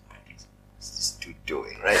I'm getting married. What's this dude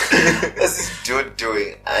doing, right? What's this dude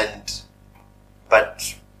doing?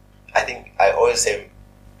 But I think I always say,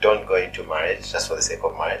 don't go into marriage just for the sake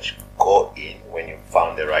of marriage. Go in when you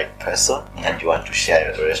found the right person and you want to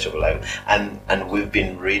share the rest of your life. And we've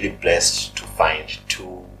been really blessed to find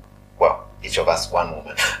each of us one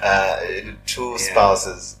woman, two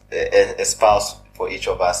spouses, a spouse for each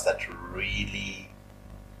of us that really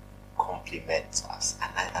compliments us,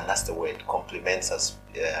 and that's the word, compliments us.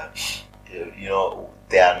 You know,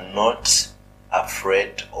 they are not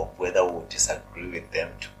afraid of whether we'll disagree with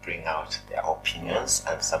them to bring out their opinions,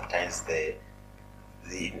 and sometimes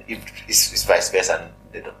it's vice versa,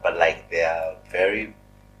 but like they are very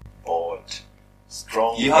bold,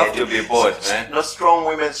 strong. You have to be bold, man. Not strong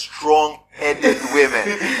women, strong-headed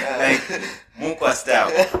women. Like Mukwa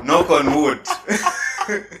style, knock on wood.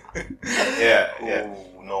 Who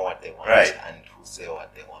know what they want, right, and who say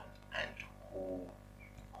what they want, and who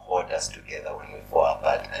hold us together when we fall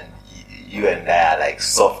apart. And you and I are like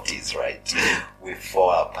softies, right? We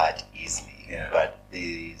fall apart easily, but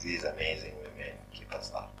these amazing women keep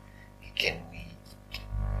us up. Can we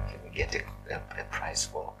get a prize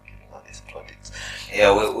for giving all these products?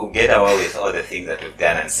 Yeah, we'll get away with all the things that we've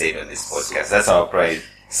done and said on this podcast. That's our prize.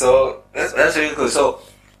 So that's really cool. So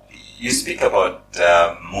you speak about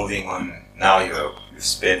moving on. Now you've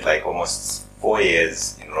spent like almost 4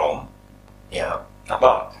 years in Rome. Yeah,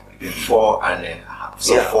 About 4.5.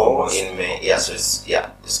 So 4 in May. Yeah, so it's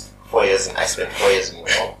 4 years. I spent 4 years in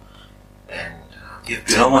Rome, and you've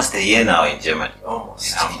been almost a year now in Germany.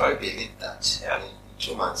 Almost. In Hamburg. I believe that. Yeah. In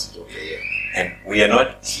 2 months it'll be a year. And we are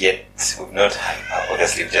not yet. We've not.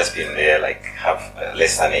 Obviously, we've just been there like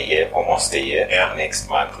less than a year, almost a year. Yeah. Next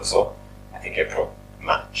month or so. I think April.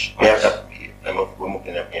 March. We're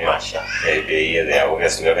moving up in March. Yeah. Maybe a year there.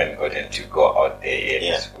 Obviously, we haven't gotten to go out there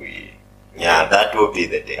yet. Yeah. That will be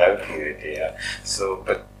the day. That will be the day. Yeah. So,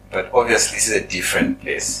 but obviously, this is a different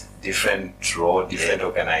place, different role, different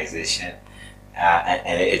organization,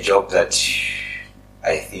 and a job that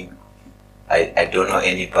I think I don't know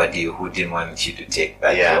anybody who didn't want you to take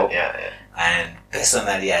that job. Yeah. And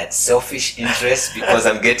personally, I had selfish interest because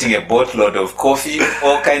I'm getting a boatload of coffee,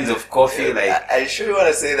 all kinds of coffee. Like, I sure you want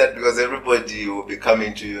to say that because everybody will be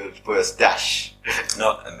coming to you for a stash.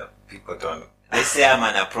 No, people don't. They say I'm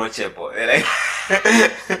unapproachable. They're like,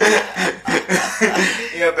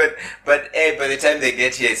 yeah, but hey, by the time they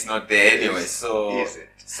get here, it's not there anyway. So,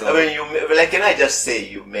 I mean, can I just say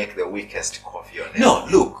you make the weakest coffee on it? No,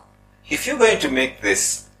 look, if you're going to make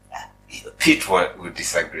this, Pete would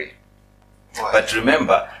disagree. Why? But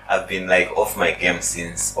remember, I've been like off my game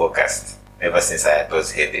since August. Ever since I had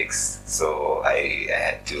those headaches, so I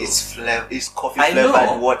had to. It's coffee I know.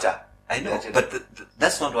 flavored water. I know, but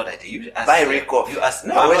that's not what I do. You ask Buy real coffee. You ask.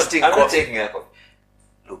 No, I'm not coffee. taking a coffee.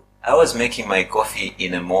 Look, I was making my coffee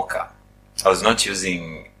in a mocha. I was not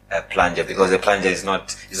using a plunger because a plunger is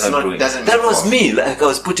not brewing. That was me. Like I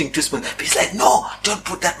was putting 2 spoons. But he's like, no, don't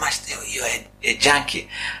put that much. You're a junkie.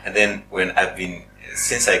 And then when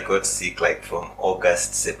since I got sick, like from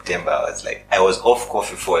August, September, I was off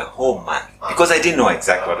coffee for a whole month because I didn't know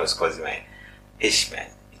exactly what was causing my ish, man.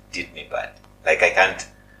 It did me bad. Like I can't.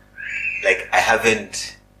 Like I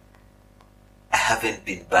haven't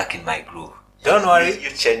been back in my groove. Don't worry. You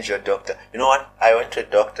change your doctor. You know what? I went to a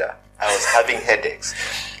doctor. I was having headaches.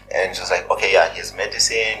 And she was like, okay, yeah, here's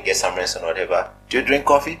medicine, get some rest and whatever. Do you drink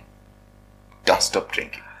coffee? Don't stop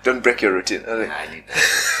drinking. Don't break your routine. I need that.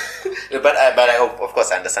 but I hope, of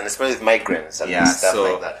course, I understand. Especially with migraines and stuff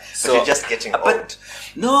like that. So you're just getting old.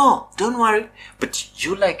 No, don't worry. But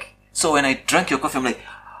so when I drank your coffee, I'm like,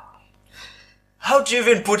 how do you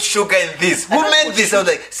even put sugar in this? Who made this? I was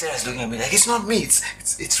like, Sarah's looking at me like, it's not me,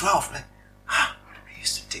 it's Ralf. Like, I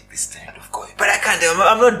used to take this kind of coffee, but I can't.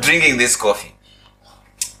 I'm not drinking this coffee.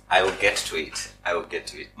 I will get to it.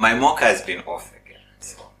 My mocha has been off again.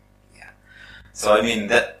 So, yeah. So I mean,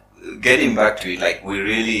 that getting back to it, like we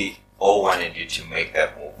really all wanted you to make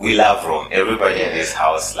that move. We love Rome. Everybody in this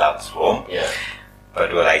house loves Rome. Yeah.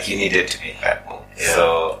 But we're like, you needed to make that move. Yeah.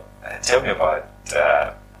 So tell me about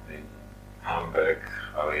Hamburg,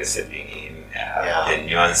 how you're settling in, the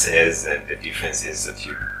nuances and the differences that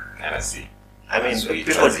you kind of see. I mean,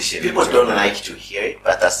 people don't like to hear it,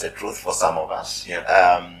 but that's the truth for some of us. Yeah.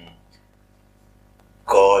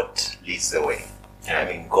 God leads the way. Yeah. I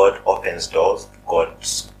mean, God opens doors, God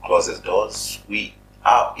closes doors.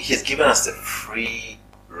 He's given us the free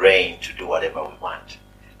reign to do whatever we want.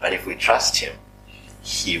 But if we trust Him,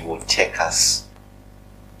 He will take us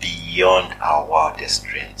beyond our wildest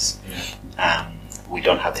dreams. We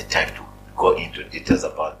don't have the time to go into details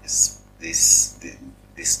about this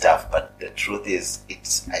stuff, but the truth is,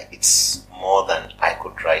 it's more than I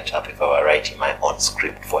could write up if I were writing my own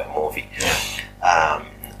script for a movie.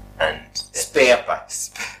 And spare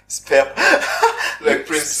parts. Like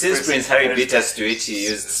Since Prince Harry beat us to it, he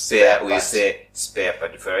used spare. We say spare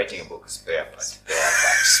part. If you're writing a book, spare part.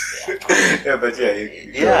 Spare part. Yeah, but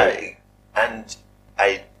and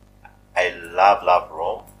I love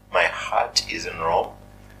Rome. my heart is in Rome,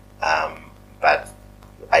 but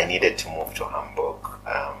I needed to move to Hamburg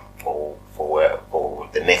for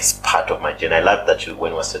the next part of my journey. I love that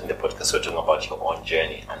when we were starting the podcast, we were talking about your own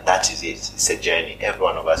journey, and that is it. It's a journey. Every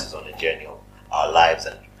one of us is on a journey of our lives,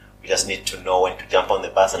 and we just need to know when to jump on the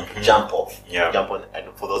bus and to jump off. Yeah. Jump on,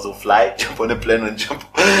 and for those who fly, jump on a plane and jump.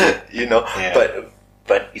 Yeah.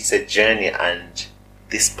 But it's a journey, and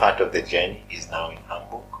this part of the journey is now in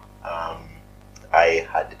Hamburg. I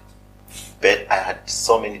had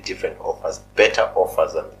so many different offers, better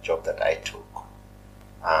offers than the job that I took,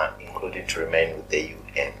 including to remain with the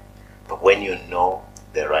UN. But when you know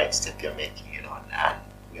the right step you're making, and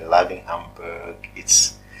we're loving Hamburg,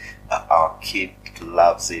 it's our kid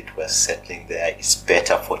loves it. We're settling there. It's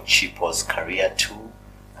better for Chipo's career too,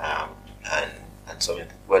 and so many.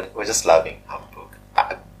 Well, we're just loving Hamburg.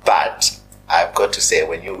 But I've got to say,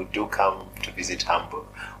 when you do come to visit Hamburg,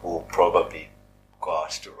 we'll probably go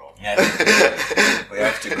out to Rome. Yeah, we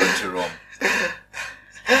have to go to Rome.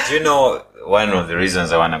 Do you know one of the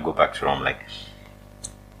reasons I want to go back to Rome, like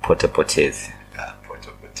Porta Portese?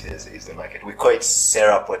 Porta Portese is the market. We call it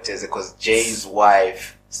Serra Portese because Jay's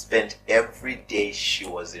wife spent every day she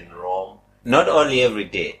was in Rome. Not only every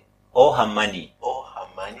day, all her money.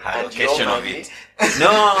 Her and location your of money. it.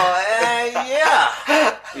 No,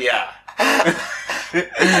 yeah.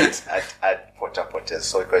 at Porta Portese,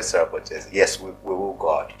 so we call it Serra Portese. Yes, we will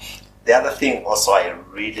go out. The other thing also, I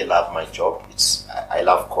really love my job. I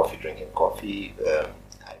love coffee, drinking coffee.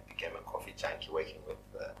 I became a coffee junkie working with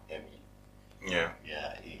Emmy. Yeah.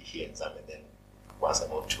 Here in Zambia. Then once I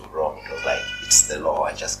moved to Rome, it was like, it's the law.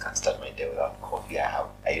 I just can't start my day without coffee. I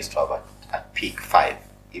used to have at peak 5.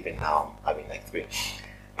 Even now I'm having like 3.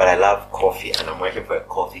 But I love coffee, and I'm working for a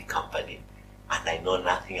coffee company, and I know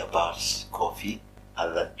nothing about coffee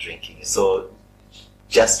other than drinking it. So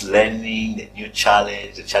just learning the new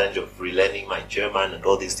challenge, the challenge of relearning my German and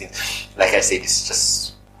all these things. Like I said, it's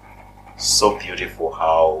just so beautiful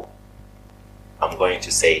how, I'm going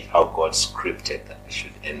to say it, how God scripted that we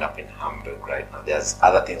should end up in Hamburg right now. There's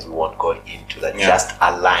other things we won't go into that just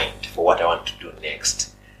aligned for what I want to do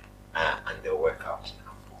next, and they'll work out.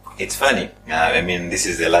 It's funny. This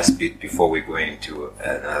is the last bit before we go into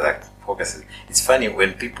another focus. It's funny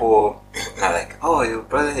when people are like, "Oh, your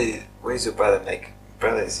brother, where's your brother?" I'm like,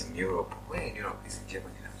 brother is in Europe. Where in Europe? He's in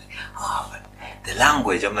Germany. I'm like, oh, but the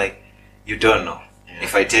language. I'm like, you don't know. Yeah.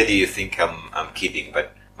 If I tell you, you think I'm kidding.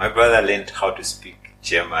 But my brother learned how to speak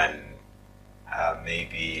German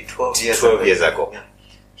maybe 12 years ago. Yeah.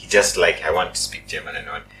 He just like, I want to speak German and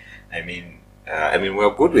on.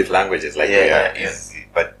 We're good with languages, like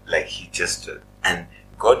but like he just and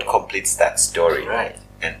God completes that story, right,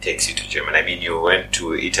 and takes you to Germany. You went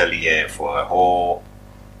to Italy for a whole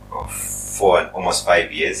for almost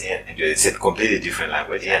 5 years, and it's a completely different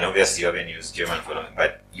language, and obviously you haven't used German for long,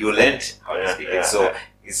 but you learned how to speak it. So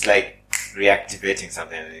it's like reactivating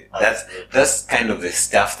something. That's kind of the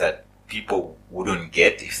stuff that people wouldn't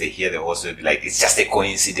get if they hear the whole story. Be like, it's just a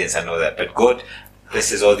coincidence and all that, but God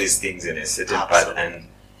places all these things in a certain part, and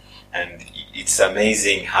it's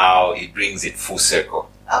amazing how He brings it full circle.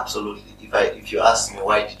 Absolutely. If you ask me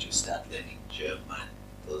why did you start learning German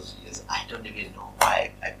those years, I don't even know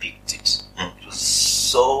why I picked it. It was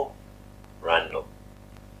so random,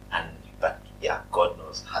 but God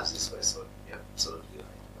knows, has His way. So you're absolutely right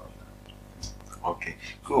about that. Okay,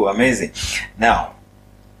 cool, amazing. Now,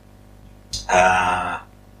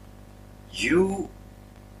 you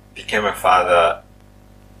became a father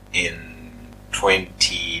in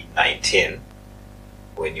 2019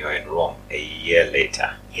 when you were in Rome, a year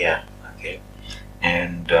later. Yeah. Okay.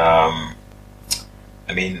 And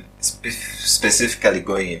specifically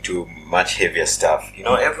going into much heavier stuff.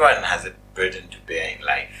 Everyone has a burden to bear in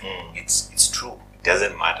life. It's true. It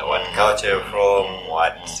doesn't matter what culture you're from,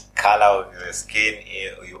 what color of your skin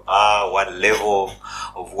you are, what level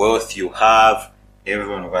of wealth you have. Every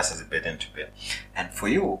one of us has a burden to bear. And for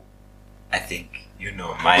you, I think,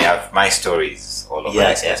 my story is all over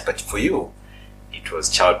this place, but for you, it was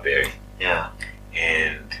childbearing. Yeah.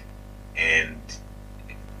 And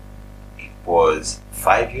it was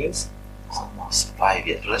 5 years? Almost 5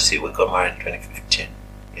 years. Let's see, we got married in 2015.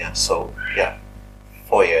 Yeah, so,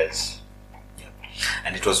 4 years. Yeah.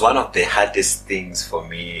 And it was one of the hardest things for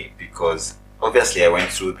me because obviously I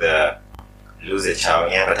went through the lose a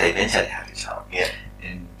child, but I eventually had a child. Yeah.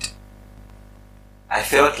 And I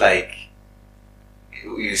felt like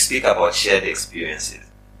you speak about shared experiences.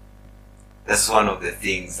 That's one of the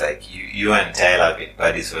things, like you and Tyler have been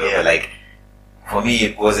buddies forever. But like for me,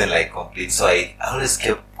 it wasn't like complete. So I always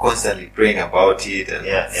kept constantly praying about it,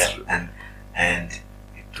 and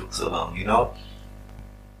it took so long,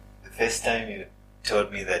 first time you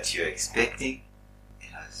told me that you're expecting, it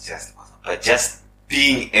was just awesome. But just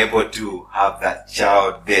being able to have that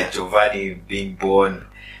child there, Giovanni being born,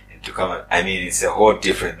 and to come, I mean, it's a whole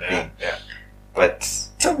different thing. Yeah. But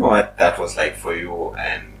tell me what that was like for you,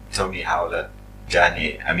 and tell me how that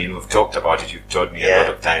journey, I mean, we've talked about it, you've told me a lot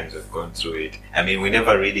of times, we've gone through it. I mean, we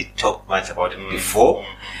never really talked much about it before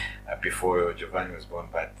Giovanni was born,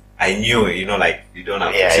 but I knew, you know, like, you don't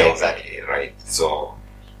have to tell exactly. me, right? So,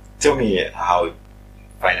 tell me how it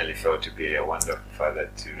finally felt to be a wonderful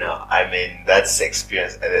father to... No, I mean, that's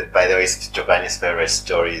experience. By the way, Giovanni's favorite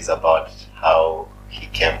story is about how he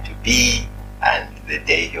came to be and the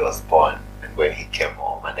day he was born and when he came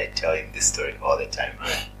home. And I tell him this story all the time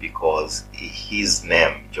because his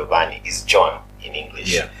name, Giovanni, is John in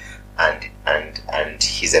English. Yeah. And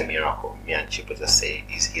he's a miracle. Me and Chipo just say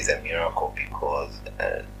he's a miracle because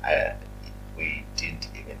we didn't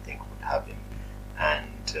even think we'd have him. And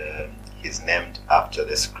he's named after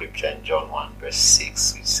the scripture in John 1 verse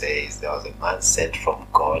 6, which says there was a man sent from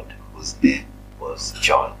God whose name was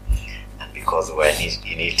John. And because we're in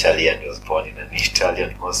Italy and he was born in an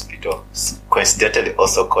Italian hospital, coincidentally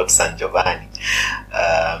also called San Giovanni,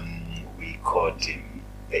 we called him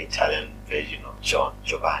the Italian version of John,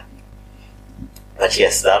 Giovanni. But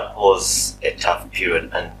yes, that was a tough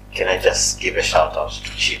period. And can I just give a shout out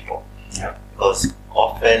to Chipo? Yeah. Because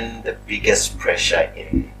often the biggest pressure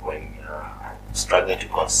when struggling to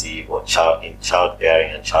conceive or in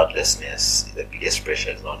childbearing and childlessness, the biggest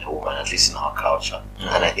pressure is on the woman, at least in our culture.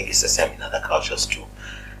 And I think it's the same in other cultures too.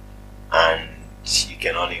 And you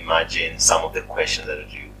can only imagine some of the questions that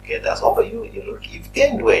you get as, oh, you've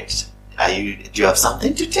gained weight. Do you have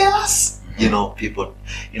something to tell us? You know, people,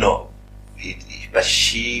 you know, but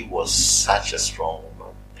she was such a strong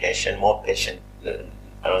woman, more patient.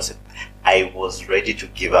 I was ready to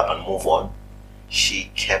give up and move on. She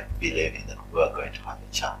kept believing that we were going to have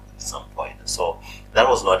a child at some point. And so that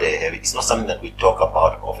was not it's not something that we talk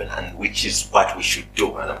about often, and which is what we should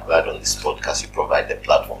do. And I'm glad on this podcast you provide the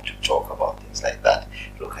platform to talk about things like that.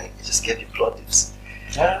 Look, I just gave you plaudits.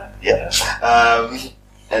 And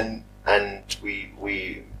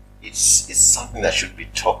we it's something that should be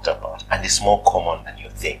talked about, and it's more common than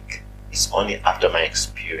you think. It's only after my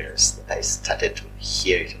experience that I started to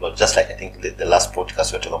hear it a lot. Just like I think the last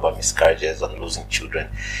podcast we were talking about miscarriages and losing children.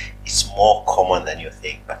 It's more common than you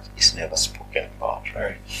think, but it's never spoken about,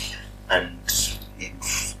 right? And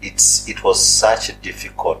it was such a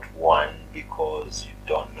difficult one because you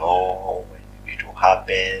don't know when it will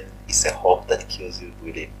happen. It's a hope that kills you.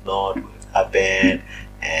 Will it not? Will it happen?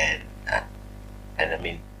 And I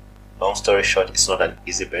mean, long story short, it's not an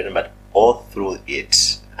easy burden, but all through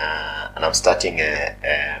it, and I'm starting a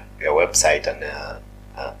website and a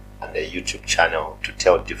YouTube channel to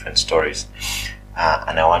tell different stories,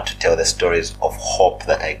 and I want to tell the stories of hope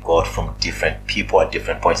that I got from different people at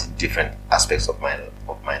different points in different aspects of my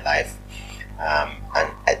life,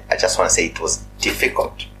 and I just want to say it was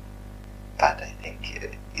difficult, but I think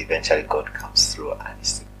eventually God comes through, and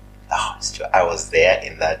it's true. I was there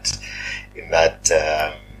in that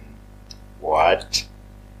ward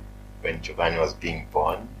when Giovanni was being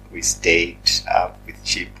born. We stayed with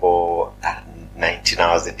Chipo 19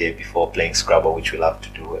 hours a day before playing Scrabble, which we love to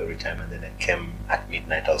do every time. And then I came at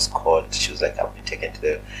midnight. I was called. She was like, I've been taken to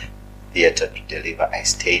the theater to deliver. I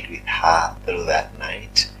stayed with her through that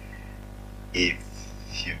night. If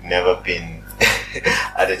you've never been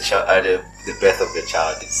at the birth of the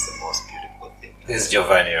child, it's the most beautiful thing. There's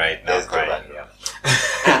Giovanni right now. There's crying. Giovanni, yeah.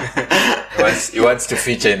 He wants to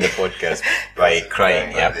feature in the podcast by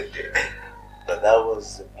crying. Yeah. But that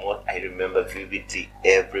was what I remember vividly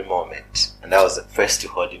every moment. And I was the first to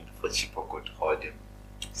hold him before Chipo could hold him.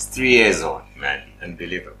 It's 3 years old, man.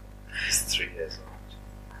 Unbelievable. He's 3 years old.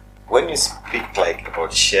 When you speak like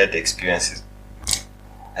about shared experiences,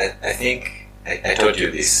 I think I told you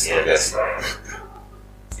this. Yes.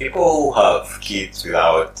 People who have kids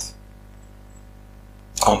without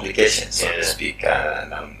complications, so to speak,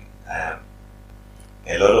 and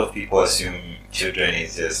a lot of people assume children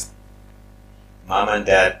is just mom and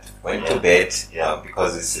dad went to bed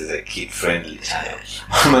because this is a kid-friendly channel.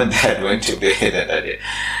 Mom and dad went to bed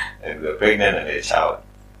and were pregnant and a child,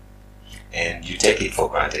 and you take it for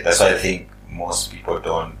granted. That's why I think most people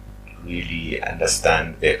don't really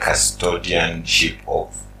understand the custodianship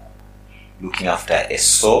of looking after a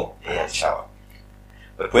soul and a child.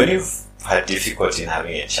 But when you've had difficulty in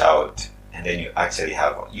having a child, and then you actually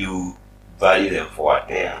you value them for what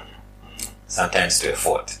they are, sometimes to a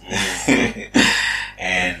fault.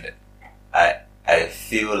 And I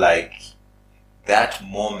feel like that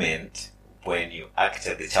moment when you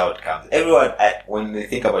actually, the child comes. Everyone, when they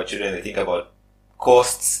think about children, they think about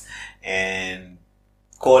costs and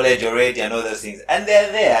college already and all those things. And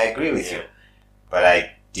they're there, I agree with you. But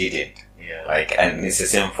I didn't. Yeah. Like, and it's the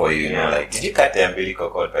same for you, you know, like, did you cut the umbilical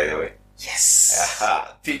cord, by the way? Yes.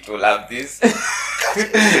 People love this.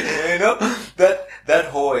 You know, that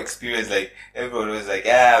whole experience, like, everyone was like,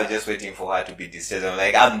 I was just waiting for her to be discharged. I'm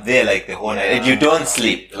like, I'm there like the whole night. And you don't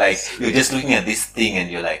sleep. Like, you're just looking at this thing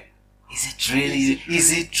and you're like, is it really,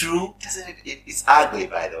 is it true? It's ugly,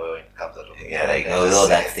 by the way, when it comes out of it. Yeah, like, all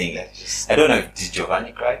that thing. I don't know, did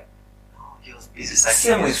Giovanni cry? No, he was busy.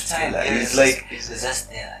 Same with Tyler. He's like, he's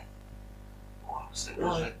just there,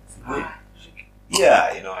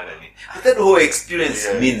 yeah, you know what I mean. But that whole experience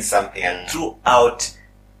means something, and throughout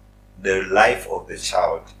the life of the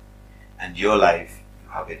child and your life, you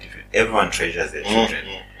have a different. Everyone treasures their children,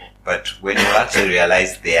 but when you actually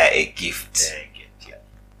realize they are a gift,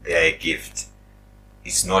 they are a gift.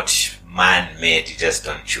 It's not man-made. You just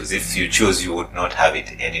don't choose. If you choose, you would not have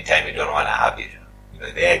it anytime you don't want to have it. You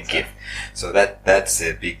know, they are a gift. So that's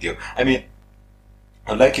a big deal. I mean,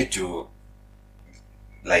 I'd like you to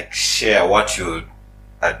like share what you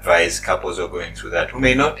advise couples who are going through that, who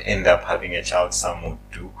may not end up having a child, some would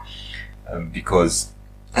do, because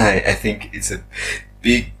I think it's a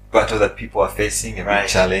big battle that people are facing, a big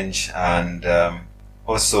challenge, and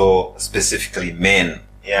also specifically men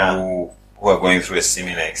who are going through a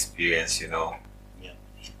similar experience, you know.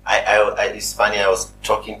 It's funny, I was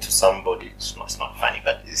talking to somebody, it's not funny,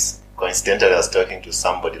 but it's coincidental, I was talking to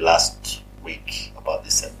somebody last week about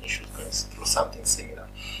the same issue, going through something similar.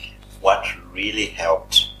 What really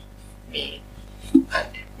helped me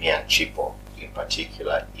and Chipo in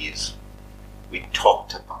particular is we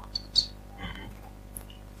talked about it.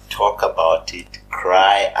 Talk about it,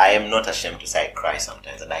 cry. I am not ashamed to say I cry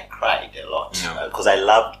sometimes, and I cried a lot because I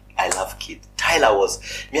love kids.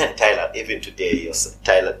 Me and Tyler, even today,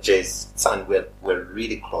 Tyler, Jay's son, we're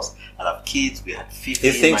really close. I love kids. We had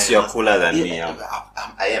 15. He thinks you're cooler than me. I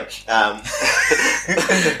am.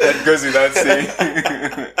 That goes without saying.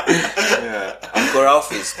 Uncle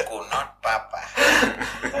Ralf is cool, not Papa.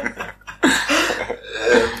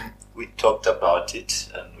 We talked about it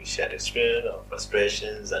and we shared experience, our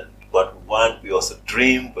frustrations, and what we want. We also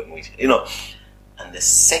dream when we, And the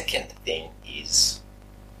second thing is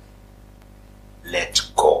let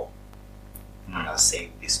go. I was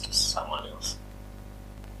saying this to someone else.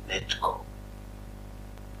 Let go.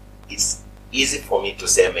 It's easy for me to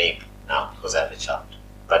say maybe now because I have a child.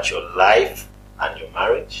 But your life and your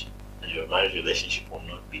marriage relationship will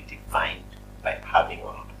not be defined by having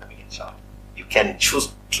or not having a child. You can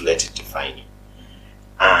choose to let it define you.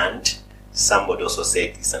 And somebody also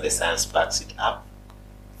said this, and the science backs it up.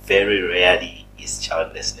 Very rarely is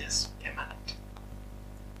childlessness permanent.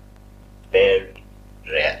 Very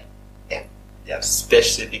rarely. Yeah. There are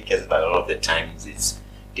specific cases, but a lot of the times it's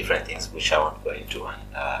different things which I won't go into,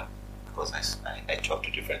 and because I talk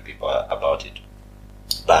to different people about it.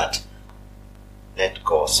 But let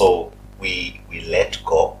go. So we let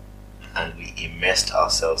go and we immersed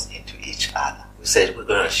ourselves into each other. We said we're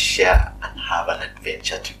going to share and have an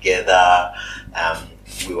adventure together.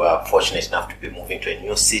 We were fortunate enough to be moving to a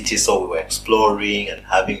new city, so we were exploring and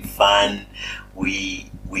having fun.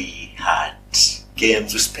 We had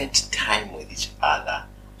games. We spent time with each other.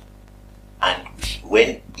 And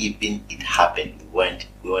when even it happened, we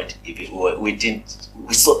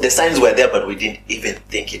saw the signs were there, but we didn't even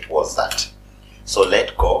think it was that. So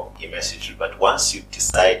let go, immerse it. But once you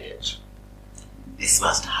decided this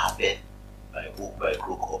must happen by hook, by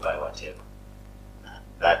crook, or by whatever,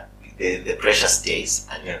 that the pressure stays,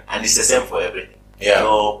 and it's the same for everything.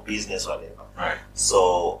 No business, whatever. Right.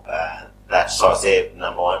 So that's I'll say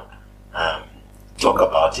number one. Talk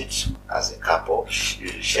about it as a couple,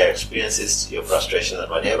 share experiences, your frustrations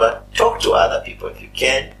and whatever. Talk to other people if you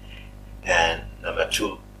can. And number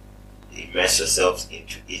two, immerse yourselves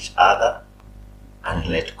into each other and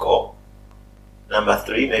let go. Number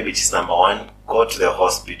three, maybe it's number one, go to the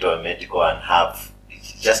hospital or medical and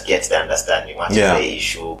just get the understanding. What is the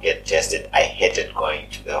issue? Get tested. I hated going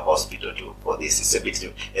to the hospital for this. It's a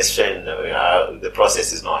bit, especially the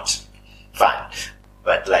process is not fun.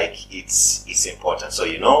 But it's important. So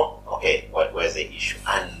okay, where's the issue?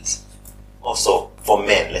 And also for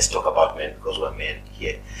men, let's talk about men because we're men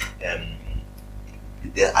here.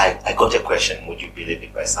 I got a question, would you believe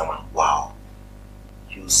it, by someone, wow,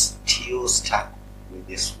 you still stuck with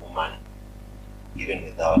this woman even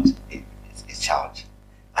without a child.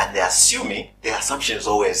 And the assumption is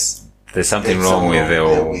always there's something wrong with the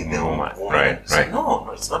woman. Right. So no,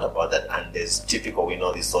 it's not about that. And there's typical, we know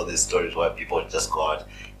all these stories where people just go out,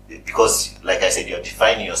 because, like I said, you're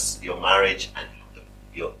defining your marriage and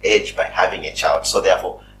your age by having a child. So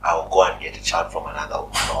therefore, I'll go and get a child from another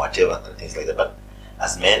woman or whatever and things like that. But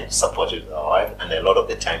as men, supported our wife, and a lot of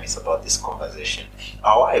the time it's about this conversation.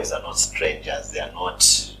 Our wives are not strangers. They are not,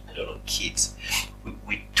 kids.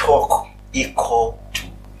 We talk equally,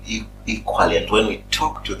 and when we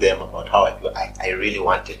talk to them about how I really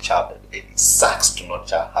want a child, it sucks to not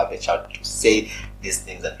have a child, to say these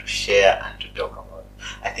things and to share and to talk about it.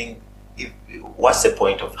 I think, what's the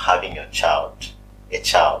point of having a child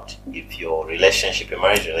if your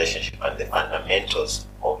marriage relationship and the fundamentals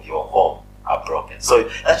of your home are broken? So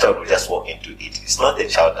that child will just walk into it. It's not the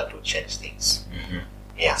child that will change things. Mm-hmm.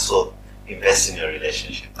 Yeah, so invest in your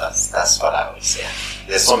relationship. That's what I would say.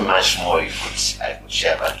 There's so much more I could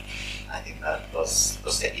share, but I think that those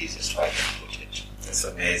are the easiest way I can put it. That's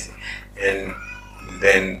amazing. And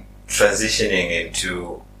then transitioning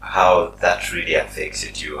into how that really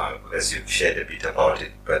affected you, as you've shared a bit about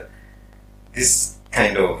it, but this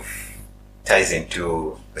kind of ties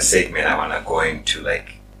into the segment I want to go into,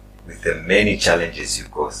 like, with the many challenges you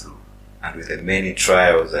go through and with the many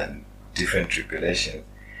trials and different tribulations.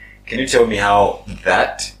 Can you tell me how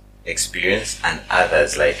that experience and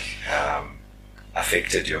others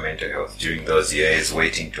affected your mental health during those years,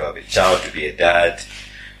 waiting to have a child, to be a dad,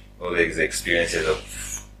 all these experiences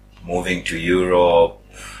of moving to Europe,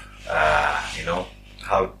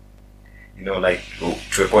 how,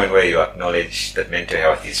 to a point where you acknowledge that mental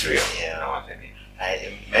health is real. Yeah. You know what I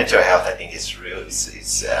mean? Mental health, I think, is real.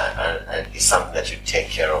 It's something that you take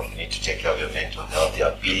care of. You need to take care of your mental health, your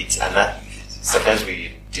ability, and that sometimes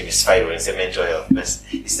we demystify when we say mental health.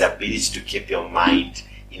 It's the ability to keep your mind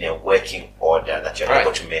in a working order, that you're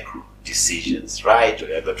able to make decisions, right?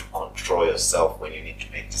 You're able to control yourself when you need to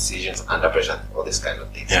make decisions under pressure, all these kind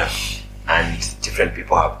of things. Yeah. And different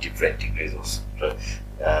people have different degrees of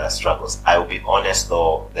struggles. I will be honest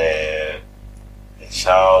though, the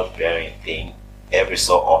childbearing thing, every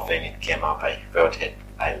so often it came up. I felt it.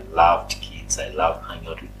 I loved kids. I loved hanging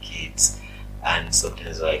out with kids, and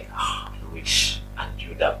sometimes I wish I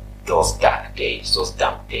knew that those dark days, those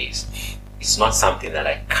damp days. It's not something that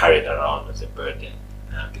I carried around as a burden,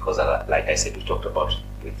 because, like I said, we talked about it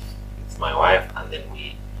with my wife, and then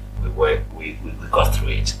we got through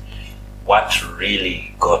it. What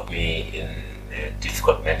really got me in a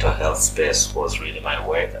difficult mental health space was really my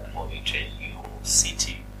work and moving to a new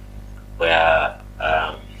city where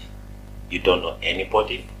you don't know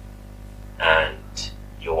anybody, and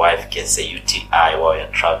your wife gets a UTI while you're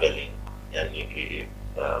traveling, and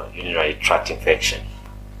urinary tract infection,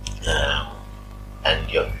 and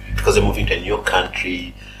because you're moving to a new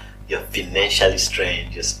country, you're financially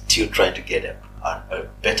strained, you're still trying to get a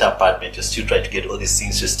better apartment, you're still trying to get all these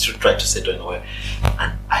things, you're still trying to settle anywhere,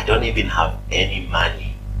 and I don't even have any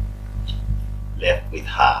money left with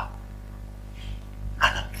her,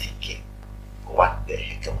 and I'm thinking, what the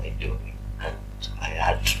heck am I doing? And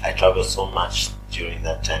I traveled so much during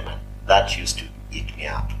that time, and that used to eat me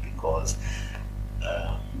up, because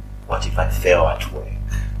what if I fail at work?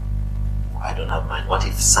 I don't have money. What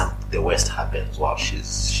if the worst happens while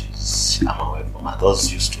I'm away from her?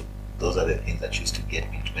 Those are the things that used to get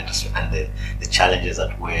me into mental stress, and the challenges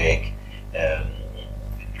at work,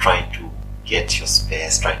 trying to get your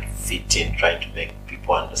space, trying to fit in, trying to make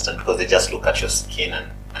people understand, because they just look at your skin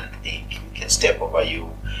and think we can step over you,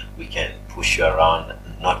 we can push you around.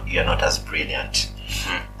 You're not as brilliant,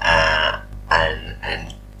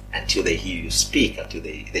 and until they hear you speak, until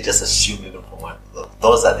they just assume even from what.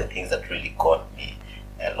 Those are the things that really got me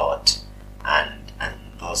a lot, and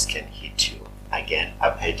those can hit you. Again,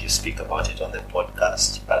 I've heard you speak about it on the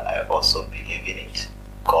podcast, but I also believe in it.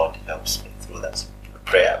 God helps me through that.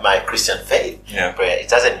 Prayer, my Christian faith, prayer. It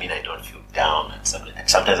doesn't mean I don't feel down, and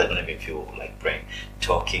sometimes I don't even feel like praying.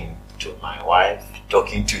 Talking to my wife,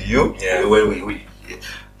 talking to you. Yeah. When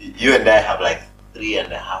you and I have like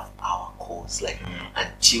 3.5 hour calls,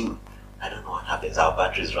 until I don't know what happens, our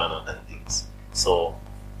batteries run out and things. So,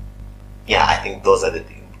 yeah, I think those are the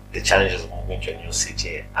things. The challenges of moving to a new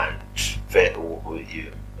city and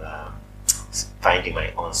finding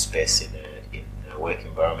my own space in a work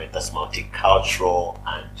environment that's multicultural,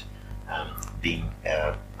 and being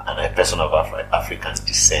a person of African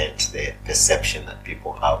descent, the perception that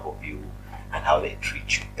people have of you and how they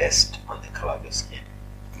treat you based on the color of your skin.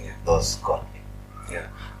 Yeah. Those got me. Yeah.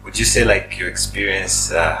 Would you say like your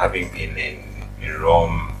experience having been in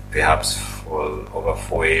Rome perhaps for over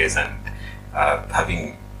 4 years, and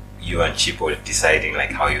having you and Chipo deciding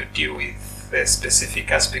like how you deal with the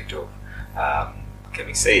specific aspect of can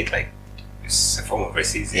we say it like it's a form of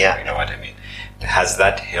racism? Yeah. You know what I mean? Has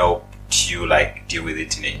that helped you like deal with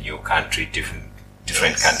it in a new country, different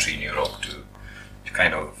country in Europe to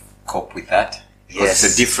kind of cope with that? Because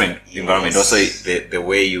it's a different environment. Also, the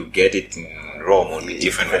way you get it in Rome will be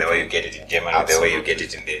different from the way you get it in Germany, or the way you get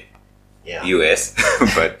it in the US.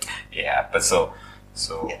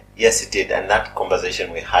 Yes, it did. And that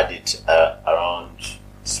conversation, we had it around,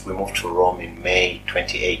 we moved to Rome in May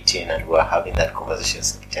 2018, and we were having that conversation in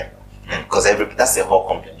September. Because that's the whole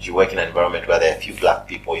complaint. You work in an environment where there are a few black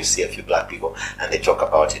people, you see a few black people, and they talk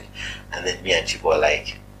about it. And then me and Chico were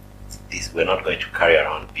like, we're not going to carry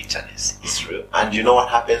around bitterness. It's real. And you know what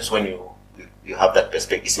happens when you have that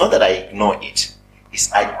perspective? It's not that I ignore it.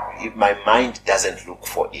 If my mind doesn't look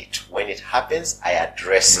for it. When it happens, I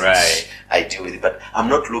address it. I deal with it. But I'm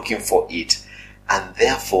not looking for it. And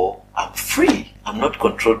therefore, I'm free. I'm not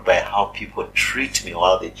controlled by how people treat me or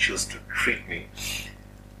how they choose to treat me.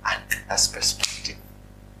 And that's perspective.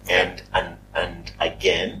 And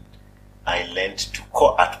again, I learned to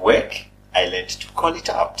call at work. I learned to call it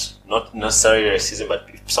out. Not necessarily racism, but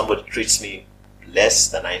if somebody treats me less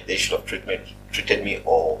than they should have treated me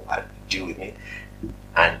or deal with me,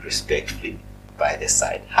 and respectfully by the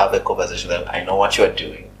side, have a conversation with them. I know what you are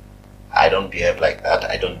doing. I don't behave like that.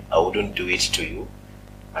 I wouldn't do it to you.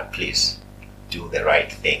 But please do the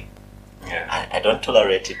right thing. Yeah. I don't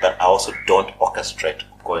tolerate it, but I also don't orchestrate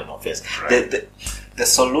going offense. Right. The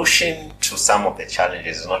solution to some of the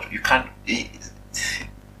challenges is not, you can't,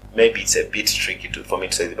 maybe it's a bit tricky for me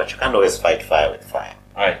to say this, but you can't always fight fire with fire.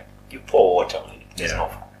 Right. You pour water on it. There's no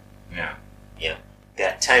fire. Yeah. Yeah.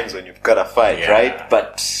 There are times when you've got to fight, right?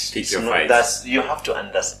 But you have to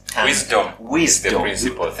understand. Wisdom is the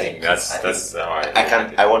principal thing. That's how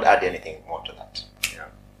I won't add anything more to that. Yeah.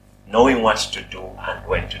 Knowing what to do and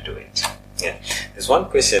when to do it. Yeah. There's one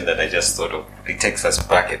question that I just thought of. It takes us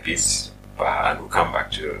back a bit, and we'll come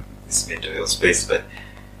back to this mental health space. But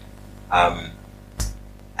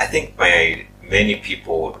I think many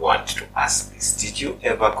people would want to ask this. Did you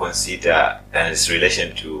ever consider, and it's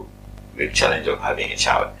relation to the challenge of having a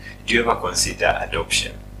child, did you ever consider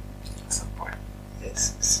adoption at some point?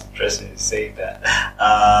 Yes, it's interesting to say that.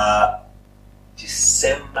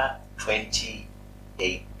 December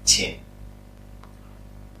 2018.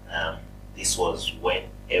 This was when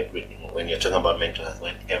when you're talking about mental health,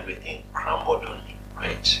 when everything crumbled on me,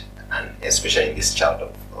 right? And especially in this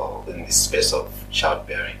in this space of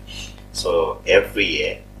childbearing. So every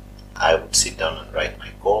year, I would sit down and write my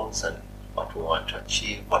goals and what we want to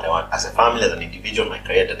achieve, what I want as a family, as an individual, my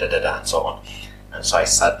career, and so on. And so I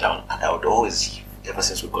sat down, and I would always, ever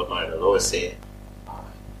since we got married, I would always say,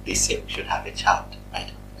 this year we should have a child,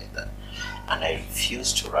 right? Like that. And I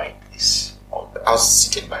refused to write this. I was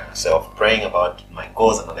sitting by myself, praying about my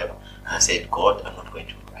goals and whatever. And I said, God, I'm not going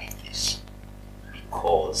to write this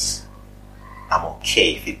because I'm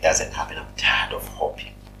okay if it doesn't happen. I'm tired of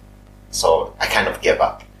hoping. So I kind of gave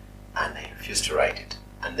up and I refused to write it.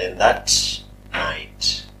 And then that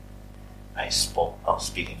night, I was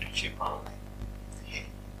speaking to Chip and I was like, hey,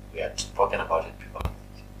 we had spoken about it before.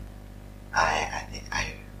 I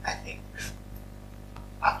think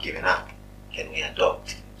I've given up. Can we adopt?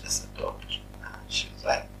 Can we just adopt? And she was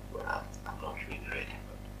like, well, I'm not really ready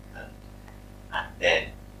for it. And then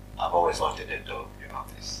I've always wanted a dog, you know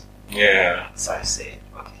this. Yeah. So I said,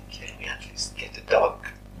 okay, can we at least get a dog?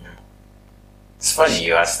 It's funny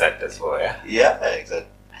you asked that as well, yeah? Yeah, exactly.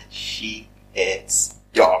 And she hates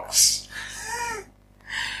dogs.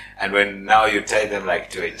 And when now you tie them like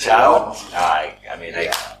to a child,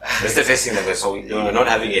 that's the first thing that so we're not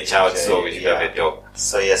having a child, so we should have a dog.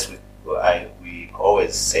 So yes, we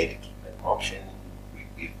always say to keep an option if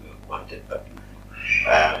we wanted, but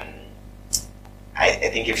I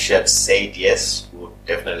think if she had said yes, we would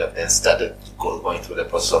definitely have then started going through the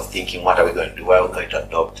process of thinking, what are we going to do? Where are we going to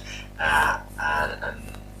adopt?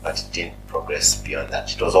 But it didn't progress beyond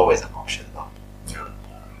that. It was always an option, though.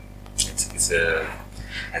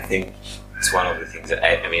 I think it's one of the things that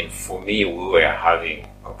I mean, for me, we were having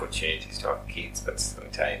opportunities to have kids, but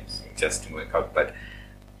sometimes it just didn't work out. But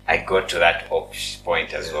I got to that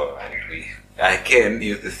point as well, and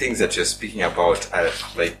the things that you're speaking about,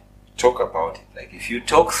 talk about it. Like, if you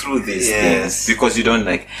talk through these things, because you don't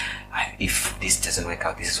if this doesn't work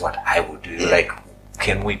out, this is what I would do. Like,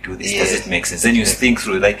 can we do this? Does it make sense? Then you think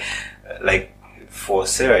through, like for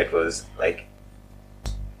Sarah, it was like,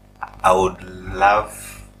 I would love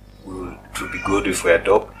to be good if we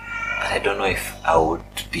adopt, but I don't know if I would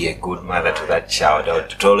be a good mother to that child. I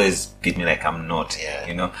would always beat me like I'm not,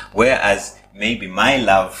 you know. Whereas maybe my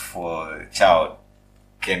love for a child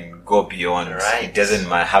can go beyond. Right. It doesn't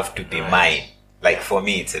have to be mine. Like, for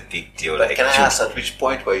me, it's a big deal. But can I ask, at which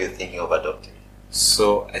point were you thinking of adopting?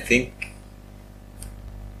 So I think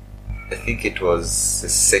it was the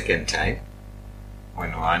second time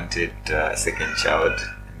when we wanted a second child.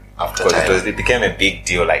 After Because it became a big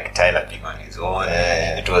deal, like Tyler being on his own.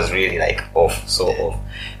 It was really like off.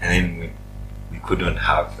 And then we couldn't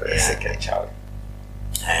have a second child.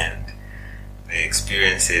 And the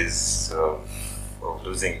experiences of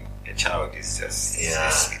losing a child is just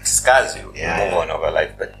it scars you. You move on over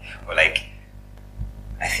life, but we're like,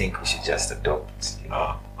 I think we should just adopt.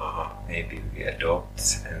 Maybe we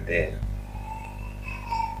adopt, and then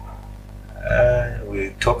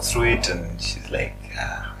we talked through it, and she's like,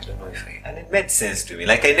 I don't know if and it made sense to me.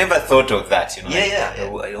 Like, I never thought of that, I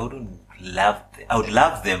would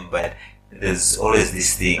love them, but there's always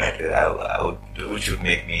this thing which would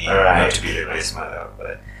make me not to be the best mother.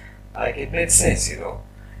 But like, it made sense,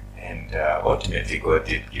 and ultimately God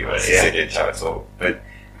did give us a second child. So, but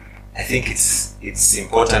I think it's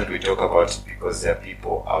important we talk about it, because there are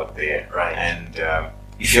people out there, right? And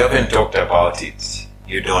if you haven't talked about it,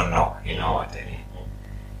 you don't know. You know what I mean?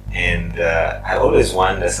 And I always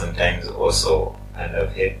wonder sometimes also, and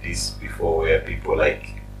I've heard this before, where people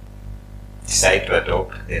like decide to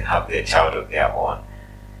adopt, then have their child of their own,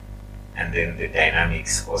 and then the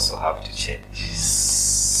dynamics also have to change.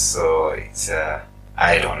 So it's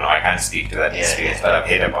I don't know, I can't speak to that experience, but I've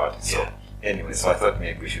heard about it. So anyway, so I thought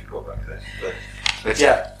maybe we should go back to that.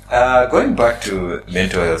 But going back to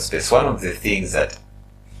mental health space, one of the things that,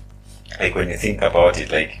 like, when you think about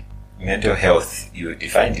it, like, mental health, you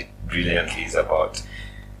defined it brilliantly, is about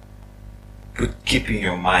keeping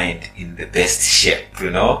your mind in the best shape,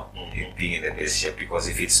 being in the best shape, because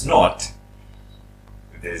if it's not,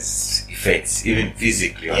 there's effects, even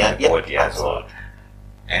physically, on the body as well.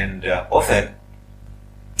 And often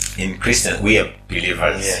in Christians, we are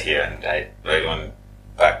believers here, and I don't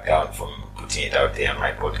back down from putting it out there on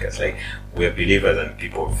my podcast. Like, we're believers and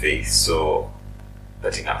people of faith, so,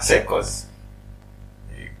 but in our circles,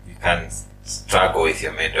 you can struggle with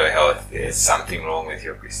your mental health. There's something wrong with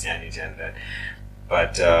your Christianity and that.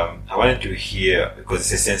 But I wanted to hear, because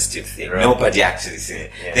it's a sensitive thing. Right. Nobody actually says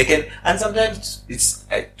they can, and sometimes it's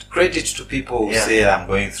credit to people who say I'm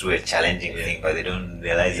going through a challenging thing, but they don't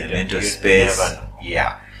realize the mental space.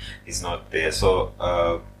 Is not there. So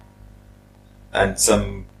and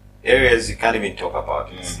some areas you can't even talk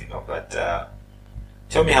about it, But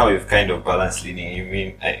tell me how you've kind of balanced leaning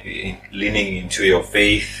into your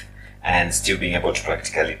faith and still being able to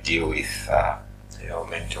practically deal with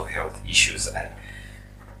mental health issues, and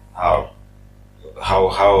how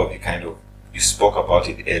have you kind of, you spoke about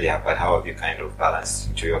it earlier, but how have you kind of balanced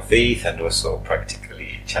into your faith and also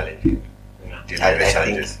practically dealing with the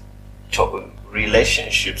challenges?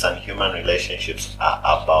 Relationships and human relationships are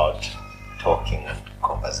about talking and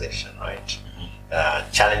conversation, right?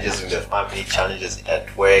 Challenges in the family, challenges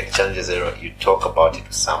at work, challenges you talk about it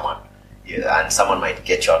with someone, and someone might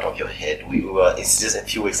get you out of your head. It's just a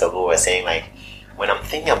few weeks ago we were saying, like, when I'm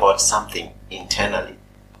thinking about something internally,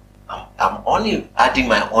 I'm only adding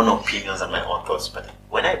my own opinions and my own thoughts, but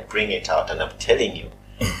when I bring it out and I'm telling you,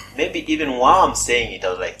 maybe even while I'm saying it, I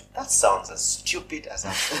was like, that sounds as stupid as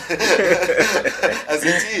as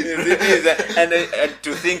it is. It is. And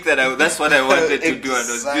to think that that's what I wanted to do, and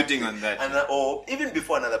I was building on that. And or even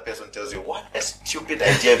before another person tells you, what a stupid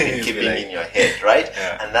idea you've been keeping in your head, right?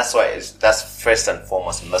 Yeah. And that's why that's first and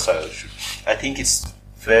foremost, and that's why I think it's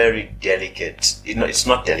very delicate. It's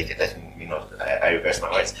not delicate. I reverse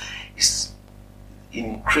my words. It's,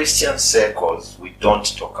 in Christian circles, we don't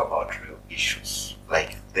talk about real issues.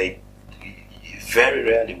 Like, very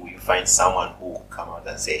rarely will you find someone who will come out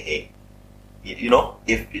and say, hey,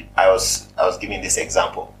 if I was giving this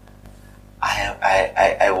example,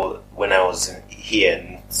 I will, when I was here,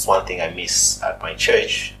 and it's one thing I miss at my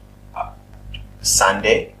church,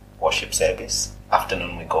 Sunday worship service,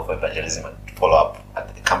 afternoon we go for evangelism and follow up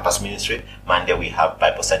at the campus ministry. Monday we have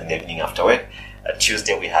Bible study in the evening after work.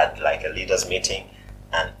 Tuesday we had like a leaders meeting,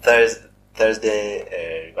 and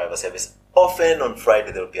Thursday Bible service. Often on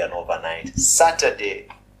Friday there will be an overnight. Saturday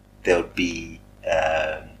there will be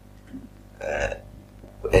a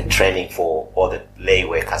training for all the lay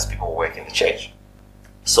workers, people who work in the church.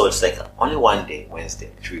 So it's like only one day, Wednesday,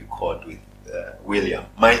 which we called with William,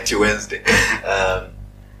 Mighty Wednesday.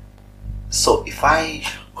 So if I,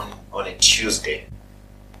 on a Tuesday,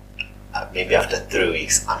 maybe after 3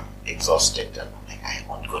 weeks, I'm exhausted and I'm like, I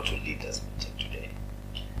won't go to leaders meeting today.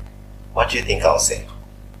 What do you think I'll say?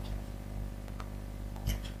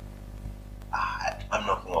 I'm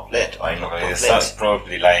knocking off late, or I'm knocking off late.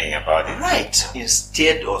 Probably lying about it. Right.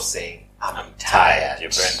 Instead of saying, I'm tired.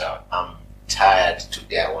 You're burned out. I'm tired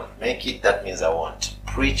today. I won't make it. That means I won't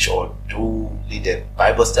preach or do lead a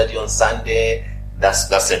Bible study on Sunday. That's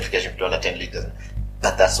the implication. If you don't attend, lead doesn't.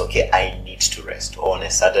 But that's okay. I need to rest. Or on a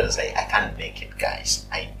Saturday, say, I can't make it, guys.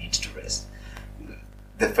 I need to rest.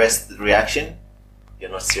 The first reaction, you're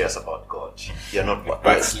not serious about God. You're not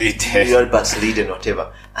backslidden. You're backslidden,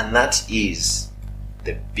 whatever. And that is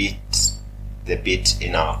the bit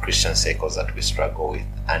in our Christian circles that we struggle with.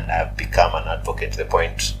 And I've become an advocate to the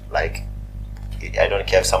point, like, I don't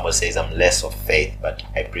care if someone says I'm less of faith, but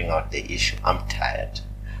I bring out the issue. I'm tired.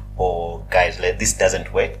 Or guys, like, this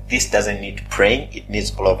doesn't work. This doesn't need praying. It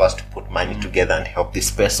needs all of us to put money together and help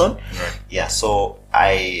this person. Right. Yeah. So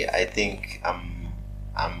I think I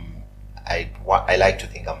like to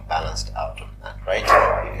think I'm balanced out on that, right?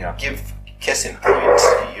 Yeah. Give case in point.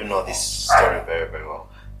 You know this story very, very well.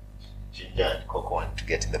 Ginger and Coco want to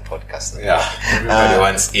get in the podcast. Yeah, everybody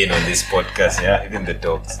wants in on this podcast. Yeah, even the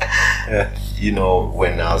dogs. Yeah. You know,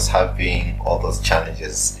 when I was having all those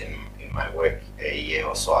challenges in my work a year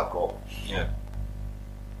or so ago, Yeah.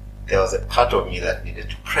 there was a part of me that needed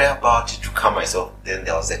to pray about it, to calm myself. Then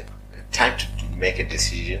there was a time to make a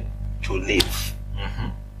decision to leave. Mm-hmm.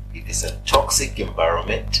 If it's a toxic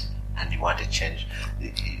environment and you want to change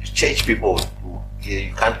people who,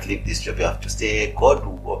 you can't leave this job, you have to stay, God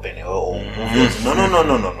will open your or move.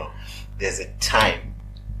 No. There's a time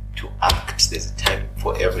to act. There's a time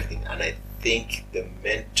for everything. And I think the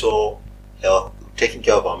mental health, taking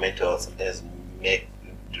care of our mental health sometimes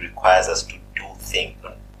requires us to do things.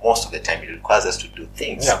 Most of the time it requires us to do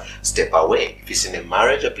things. Yeah. Step away. If it's in a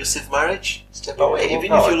marriage, abusive marriage, step away.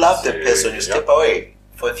 Even if you love the person, you step away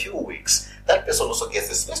for a few weeks. That person also gets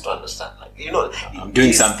the space to understand. Like, you know, I'm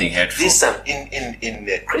doing something hurtful. In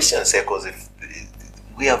the Christian circles, if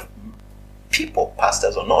we have people,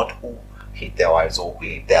 pastors or not, who hate their wives or who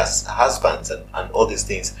hate their husbands and all these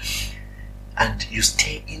things, and you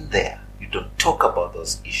stay in there, you don't talk about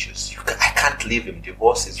those issues. I can't leave him.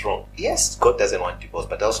 Divorce is wrong. Yes, God doesn't want divorce,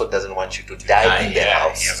 but also doesn't want you to die in the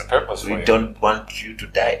house. He has a purpose for We you. don't want you to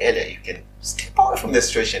die earlier. You can step away from the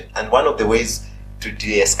situation. And one of the ways to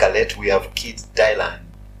de-escalate, we have kids, Dylan,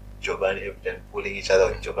 Giovanni, every time pulling each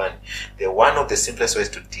other with Giovanni. One of the simplest ways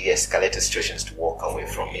to de-escalate a situation is to walk away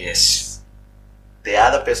from it. Yes. The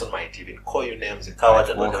other person might even call you names, a coward,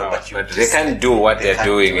 and whatever, But they can't do what they're can't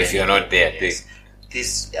doing do if you're not there. Yes.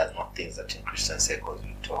 These are not things that in Christian circles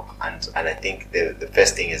we talk. And I think the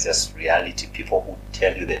first thing is just reality. People who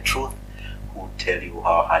tell you the truth, who tell you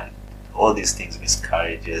how hard all these things,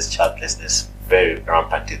 miscarriages, childlessness, very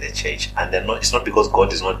rampant in the church. And it's not because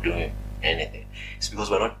God is not doing anything. It's because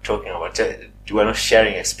we're not talking about it. We're not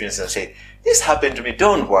sharing experience and saying, this happened to me,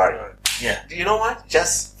 don't worry. Yeah. You know what?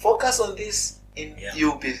 Just focus on this. And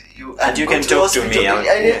you can go talk to me.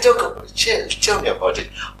 Tell me about it.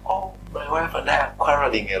 Oh, my wife and I are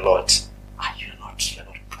quarreling a lot. Are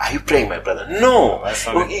you praying, my brother? No.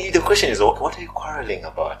 The question is, okay, what are you quarreling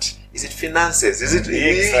about? Is it finances? Is it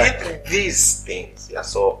these things? Yeah.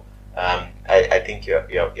 So I think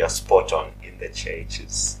you're spot on in the church.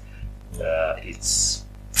 It's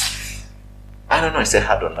I don't know. It's a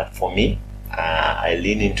hard one, but for me, I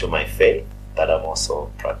lean into my faith, but I'm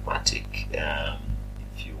also pragmatic.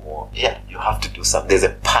 If you want, you have to do something. There's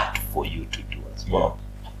a part for you to do as well.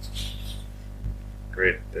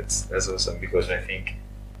 Great. That's awesome, because I think,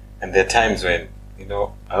 and there are times when,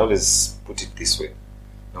 I always put it this way: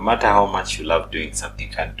 no matter how much you love doing something,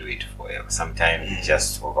 you can't do it forever. Sometimes it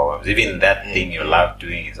just overwhelms. Even that thing you love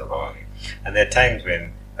doing is overwhelming. And there are times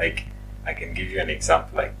when, like, I can give you an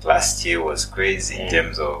example. Like last year was crazy in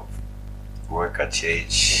terms of work at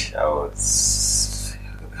church. I was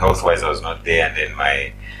health-wise, I was not there, and then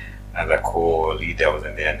my other co-leader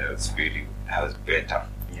wasn't there, and I was burnt out.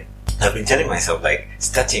 Yeah. I've been telling myself, like,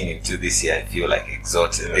 starting into this year, I feel like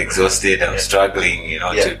exhausted. I'm struggling,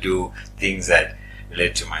 to do things that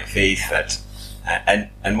relate to my faith.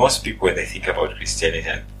 And most people, when they think about Christianity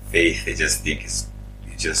and faith, they just think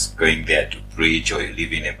you're just going there to preach, or you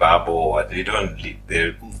live in a bubble, or they don't live.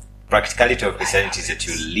 The practicality of Christianity is that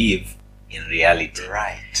you live in reality.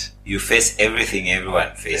 Right. You face everything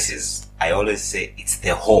everyone faces. I always say it's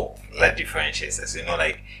the hope that differentiates us.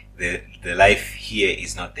 Like the life here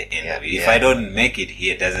is not the end of it. If I don't make it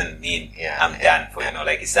here, it doesn't mean I'm done for,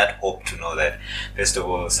 like it's that hope to know that, first of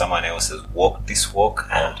all, someone else has walked this walk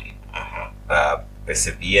and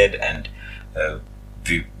persevered and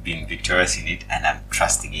been victorious in it, and I'm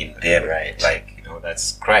trusting in them. Right. Like,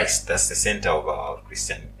 that's Christ. That's the center of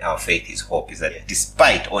our faith is hope, is that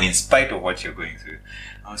despite or in spite of what you're going through.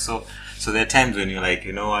 So there are times when you're like,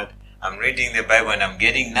 you know what? I'm reading the Bible and I'm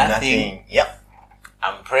getting nothing. Yep.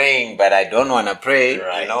 I'm praying, but I don't want to pray.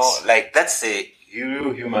 Right. Like that's a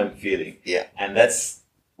human feeling. Yeah. And that's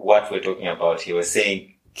what we're talking about, he was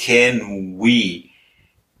saying, can we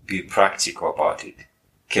be practical about it?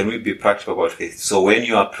 Can we be practical about faith? So when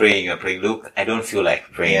you are praying, look, I don't feel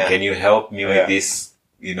like praying. Yeah. Can you help me with this?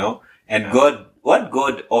 You know? And God, what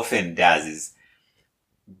God often does is,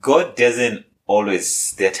 God doesn't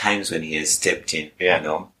always, there are times when he has stepped in, you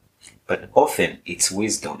know? But often it's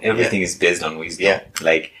wisdom. Everything is based on wisdom. Yeah.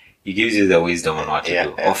 Like, he gives you the wisdom on what to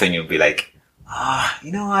do. Yeah. Often you'll be like,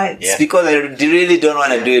 you know what? It's because I really don't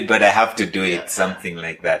want to do it, but I have to do it. Something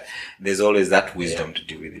like that. There's always that wisdom to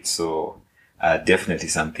do with it. So, definitely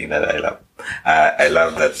something that I love. I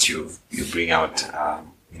love that you bring out,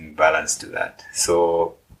 in balance to that.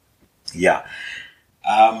 So, yeah.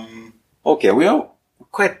 Okay, we are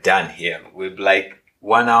quite done here. We're like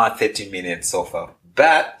 1 hour, 30 minutes so far.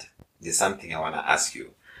 But there's something I want to ask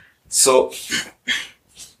you. So,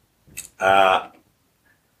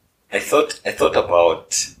 I thought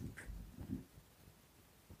about,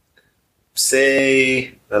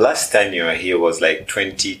 say, the last time you were here was like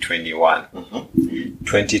 2021.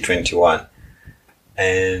 2021.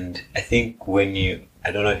 And I think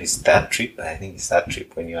I don't know if it's that trip, but I think it's that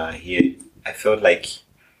trip when you are here, I felt like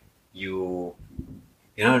you're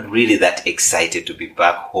not really that excited to be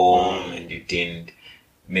back home, and you didn't,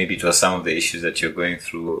 maybe it was some of the issues that you're going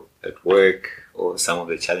through at work, or some of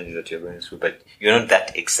the challenges that you're going through, but you're not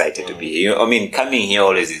that excited to be here. I mean, coming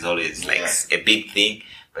here is always like a big thing,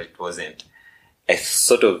 but it wasn't. I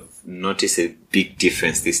sort of noticed a big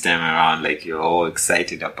difference this time around, like you're all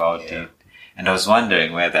excited about it. And I was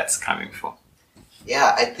wondering where that's coming from.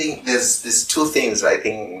 Yeah, I think there's two things I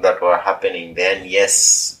think that were happening then.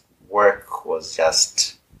 Yes, work was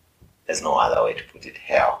just, there's no other way to put it,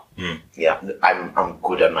 hell. Yeah, I'm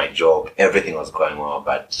good at my job. Everything was going well,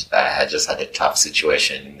 but I had just had a tough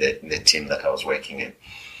situation in the team that I was working in.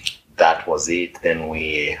 That was it. Then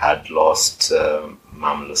we had lost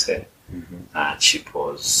Mam Luce.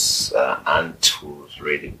 Chipo's aunt, who was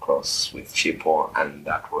really close with Chipo, and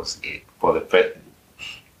that was it. For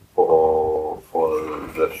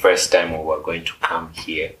the first time we were going to come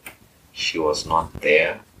here, she was not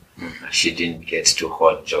there. She didn't get to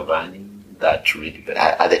hold Giovanni. That really, but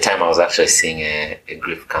at the time I was actually seeing a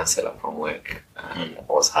grief counselor from work, and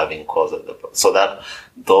I was having calls at so that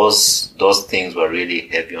those things were really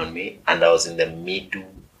heavy on me, and I was in the middle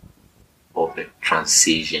of a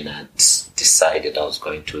transition. I'd decided I was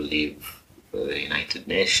going to leave the United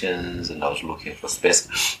Nations, and I was looking for space.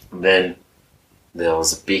 And then there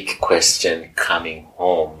was a big question coming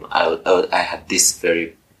home. I had this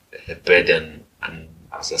very burden, and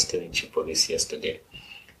I was just telling Chipo this yesterday.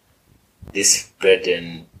 This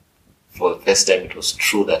burden, for the first time, it was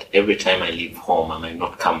true that every time I leave home, I might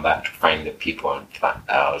not come back to find the people I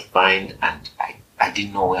was find, and I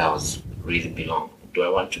didn't know where I was really belong. Do I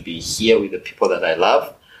want to be here with the people that I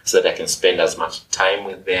love so that I can spend as much time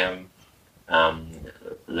with them?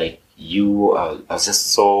 Like you, I was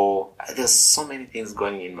just there's so many things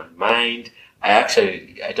going in my mind. I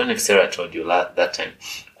don't know if Sarah told you that time.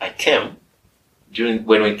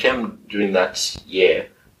 When we came during that year,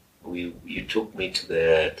 you took me to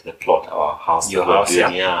the plot, our house. Your house,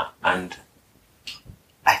 and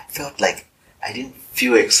I felt like I didn't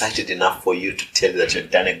feel excited enough for you to tell you that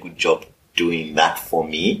you've done a good job doing that for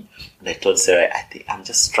me. And I told Sarah, I think I'm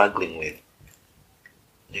just struggling with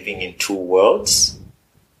living in two worlds.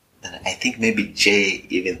 And I think maybe Jay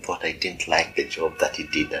even thought I didn't like the job that he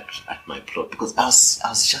did at my plot, because I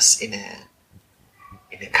was just in a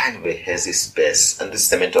kind of a hazy space. And this is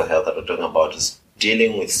the mental health that we're talking about, is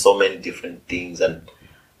dealing with so many different things, but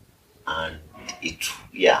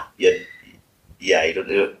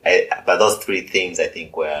those three things I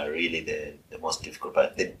think were really the most difficult.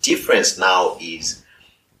 But the difference now is,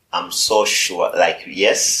 I'm so sure, like,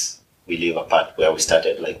 yes, we live apart where we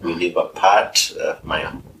started, like we live apart,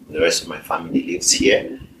 the rest of my family lives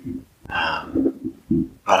here,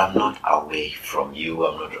 but I'm not away from you.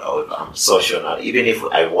 I'm so sure now. Even if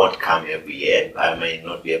I won't come every year, I may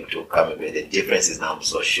not be able to come every year. The difference is now I'm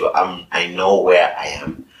so sure. I know where I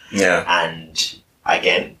am. Yeah. And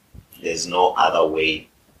again, there's no other way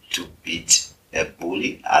to beat a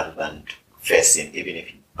bully other than facing, even if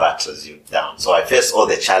it batters you down. So I faced all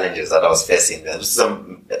the challenges that I was facing.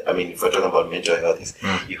 If we're talking about mental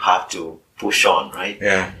health, you have to push on, right?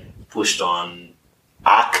 Yeah. Pushed on,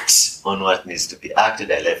 act on what needs to be acted.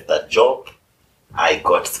 I left that job. I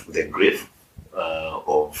got through the grief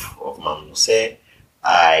of Mam Luce.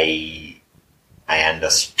 I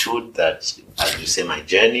understood that, as you say, my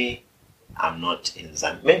journey, I'm not in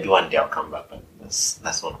Zambia. Maybe one day I'll come back, but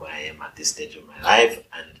that's not where I am at this stage of my life.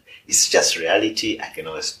 And it's just reality. I can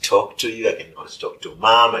always talk to you. I can always talk to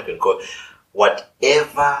Mom. I can call.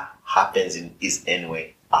 whatever happens is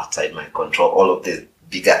anyway outside my control. All of the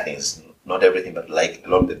bigger things, not everything, but like a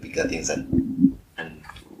lot of the bigger things, and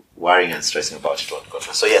worrying and stressing about it won't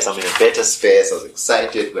control. So yes, I'm in a better space. I was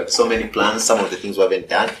excited. We had so many plans. Some of the things we haven't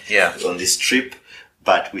done on this trip,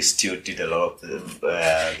 but we still did a lot of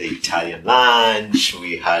the Italian lunch.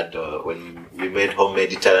 We had when we made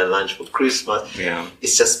homemade Italian lunch for Christmas. Yeah,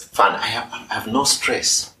 it's just fun. I have no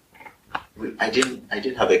stress. I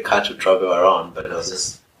didn't have a car to travel around, but I was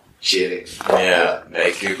just chilling. Yeah,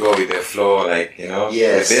 like you go with the flow, like, you know.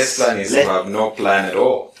 Yes. The best plan is to have no plan at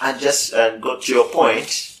all. And just got to your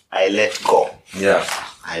point. I let go. Yeah.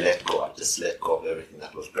 I let go. I just let go of everything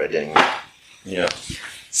that was burdening me. Yeah.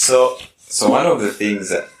 So one of the things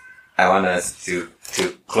that I want us to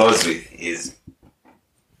close with is,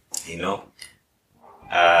 you know,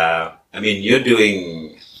 I mean, you're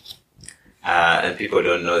doing, and people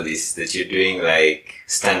don't know this, that you're doing like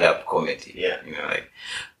stand-up comedy. Yeah. You know, like,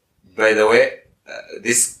 by the way,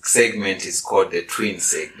 this segment is called the twin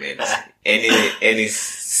segment. Any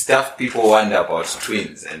stuff people wonder about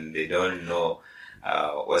twins and they don't know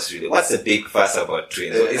what's the big fuss about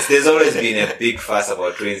twins. There's always been a big fuss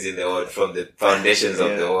about twins in the world from the foundations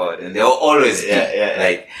of the world, and they'll always be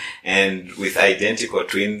like. And with identical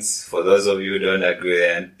twins, for those of you who don't agree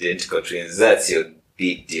with identical twins, that's your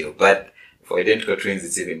big deal. But for identical twins,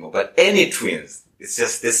 it's even more. But any twins,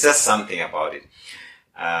 there's just something about it.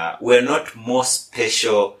 We're not more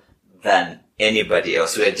special than anybody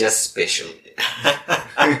else. We're just special.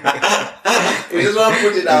 We just want to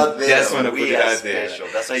put it out there. Just want to put it out there.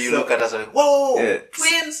 That's why you look at us like, whoa,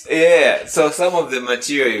 twins. Yeah. So some of the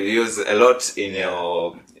material you use a lot in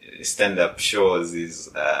your stand-up shows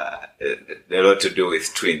is a lot to do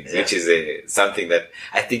with twins, which is something that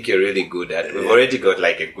I think you're really good at. We've already got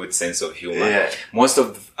like a good sense of humor. Yeah. Most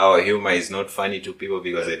of our humor is not funny to people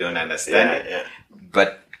because they don't understand it.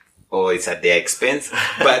 But it's at their expense.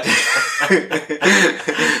 But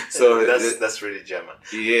so that's really German.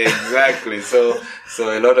 Yeah, exactly. So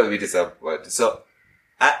a lot of it is about. So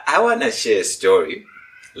I want to share a story,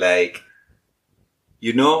 like,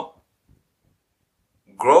 you know,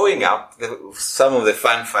 growing up, some of the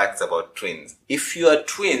fun facts about twins. If you are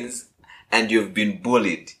twins and you've been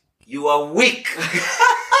bullied, you are weak.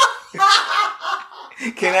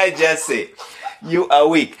 Can I just say, you are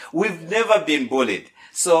weak. We've never been bullied.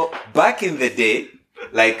 So back in the day,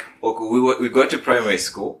 like, we got to primary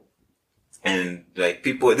school, and like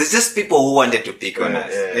there's just people who wanted to pick on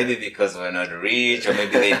us. Maybe because we're not rich, or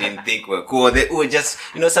maybe they didn't think we're cool. They were just,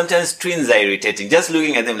 you know, sometimes twins are irritating. Just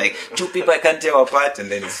looking at them like two people I can't tell apart, and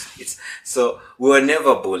then it's so we were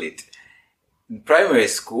never bullied. In primary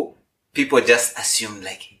school, people just assume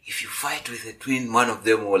like, if you fight with a twin, one of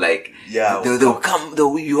them will like, they'll come,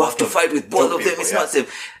 you have to fight with both of them, it's not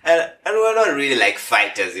safe. And we're not really like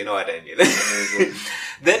fighters, you know what I mean?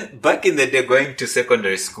 Then back in the day, going to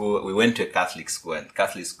secondary school, we went to a Catholic school, and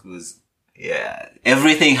Catholic schools,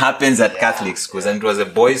 everything happens at Catholic schools, and it was a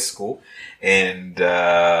boys' school, and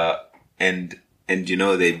you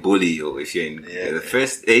know, they bully you if you're in the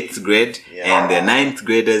first 8th grade, and the 9th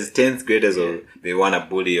graders, 10th graders, or they want to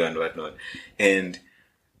bully you and whatnot.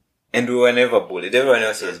 And we were never bullied. Everyone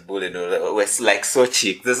else was bullied. We're like so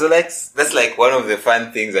cheap. That's like one of the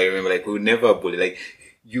fun things I remember. Like, we were never bullied. Like,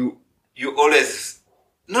 you always,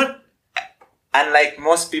 not, unlike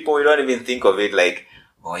most people, we don't even think of it like,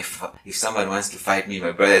 if someone wants to fight me,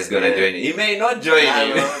 my brother is gonna join me. He may not join me.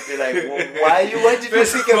 I'm gonna be like, why you wanted to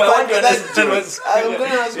pick a fight with that dude? I'm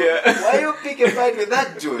gonna ask you, why you pick a fight with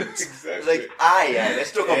that dude? Exactly. Like,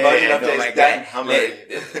 let's talk about it after he's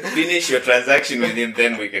done. Finish your transaction with him,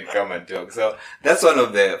 then we can come and talk. So that's one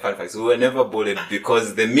of the fun facts. We were never bullied,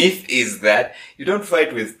 because the myth is that you don't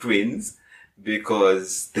fight with twins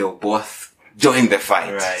because they'll both join the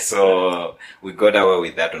fight. Right. So we got away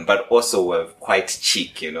with that one, but also we're quite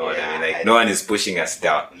cheek, you know what I mean? Like, no one is pushing us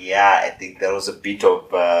down. Yeah, I think there was a bit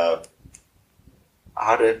of,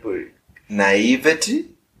 how do I put it? Naivety,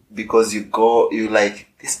 because you like,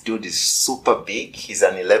 this dude is super big. He's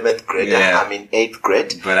an 11th grader. I'm in 8th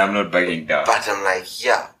grade. But I'm not backing down. But I'm like,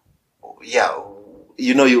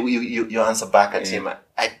 you know, you answer back at him.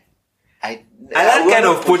 And that kind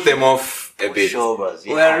of put them off a bit. Shoulders,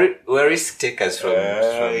 We're risk takers from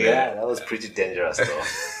that was pretty dangerous though.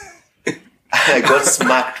 I got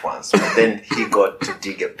smacked once, but then he got to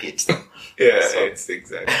dig a pit. It's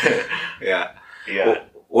exactly.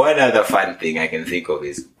 One other fun thing I can think of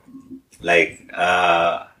is, like,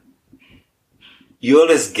 you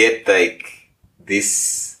always get like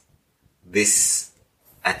this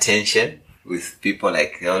attention with people,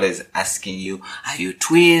 like they're always asking you, are you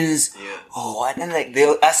twins? Yeah. Or what? And like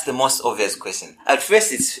they'll ask the most obvious question. At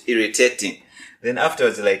first it's irritating. Then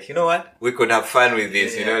afterwards, like, you know what? We could have fun with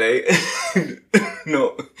this, you know, like,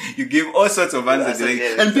 no, you give all sorts of answers,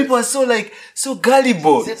 and people are so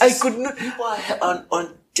gullible. I could not. People are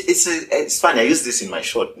on. It's funny. I use this in my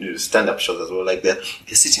stand-up shows as well. Like they're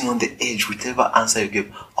sitting on the edge. Whichever answer you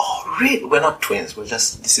give, oh, really? We're not twins.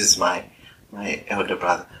 This is my elder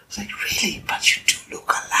brother. It's like, really? But you do look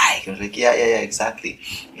alike. I was like, yeah, exactly.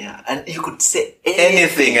 Yeah, and you could say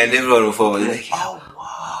anything, and everyone will follow. Like, oh.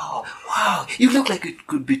 Wow, you look like it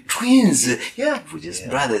could be twins. Yeah, we're just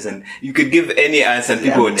brothers, and you could give any answer and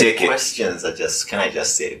people would take it. Questions are just, can I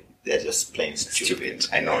just say, they're just plain stupid.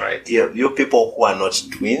 I know, right? You people who are not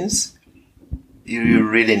twins, you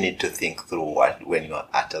really need to think through when you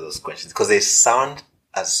utter those questions, because they sound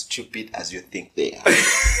as stupid as you think they are.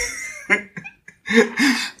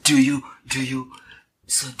 Do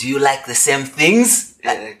you like the same things?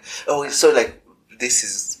 This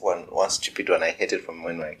is one stupid one I hated from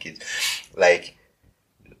when we were kids. Like,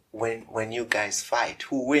 when you guys fight,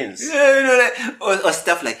 who wins? Yeah, or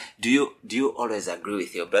stuff like, do you always agree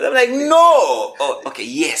with your brother? I'm like, no! Oh, okay,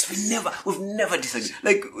 yes, we've never disagreed.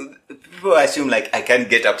 Like, people assume, like, I can't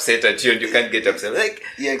get upset at you and you can't get upset. Like,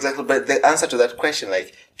 yeah, exactly. But the answer to that question,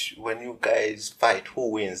 like, when you guys fight, who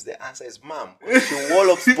wins? The answer is mom. She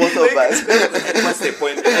wallops both of us. What's the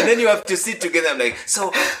point? And then you have to sit together. I'm like,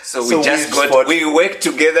 so we work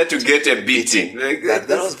together to get a beating. Like, that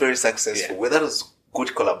was very successful. Yeah. Well, that was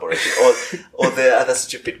good collaboration. Or the other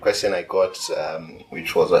stupid question I got,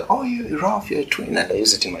 which was like, oh, Ralf, you're a twin. And I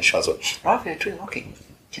use it in my show as well. Ralf, you're a twin. Okay.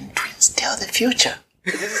 Can twins tell the future?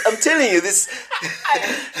 I'm telling you this.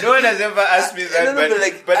 No one has ever asked me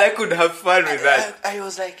that, but I could have fun with that. I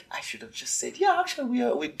was like, I should have just said, yeah, actually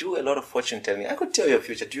we do a lot of fortune telling. I could tell your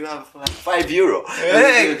future. Do you have €5?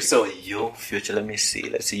 Hey. So your future, let's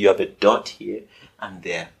see, you have a dot here and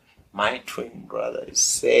there. My twin brother is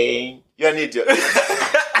saying, you're an idiot.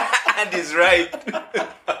 And he's right.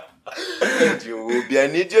 And you will be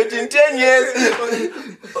an idiot in 10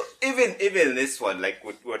 years. Even this one, like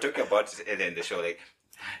we were talking about it earlier in the show, like,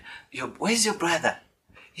 where's your brother?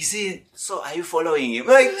 He said, so are you following him?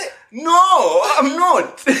 Like, no, I'm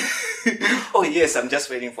not. Oh yes, I'm just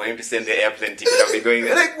waiting for him to send the airplane ticket. I'll be going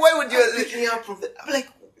there. Like, why would you picking up from the? I'm like,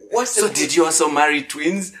 what's so did you also marry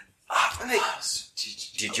twins? I'm like,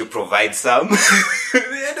 did you provide some?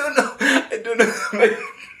 I don't know. Like,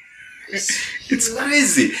 it's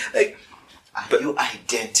crazy. Like, are you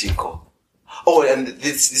identical? Oh, and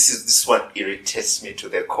this one irritates me to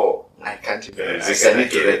the core. I can't even resist. I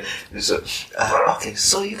need to. Okay,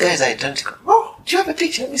 so you guys are identical. Oh, do you have a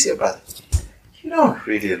picture? Let me see your brother. You don't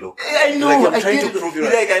really look. I know. Like, I'm trying to prove you.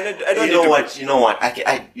 Like, I don't. You know what?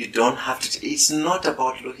 You don't have to. It's not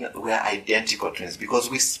about looking at. We're identical twins because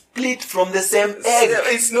we split from the same egg.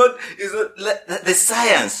 It's not the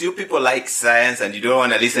science. You people like science and you don't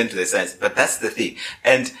want to listen to the science, but that's the thing.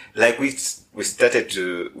 And like we started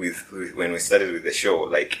when we started with the show,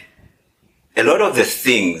 like, a lot of the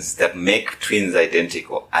things that make twins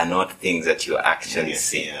identical are not things that you actually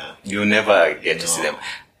see. Yeah. You never get to see them.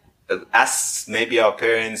 Ask maybe our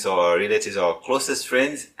parents or relatives or closest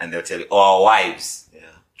friends, and they'll tell you, or our wives. Yeah.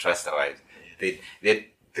 Trust our wives. They're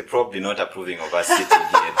probably not approving of us sitting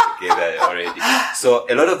here together already. So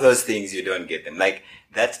a lot of those things, you don't get them. Like,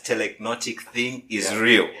 that telepnotic thing is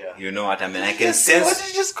real. Yeah. You know what I mean? I can sense. What did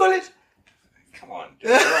you just call it? Come on. I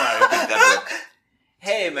don't want to repeat that word.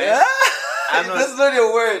 Hey, man. That's not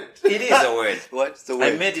your word. It is a word. What's the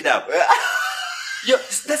word? I made it up. Yo,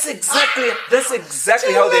 that's exactly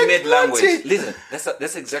how they made language. Listen,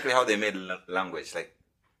 that's exactly how they made language. Like,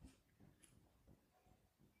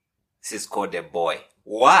 this is called a boy.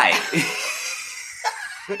 Why?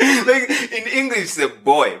 Like, in English it's a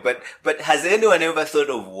boy, but has anyone ever thought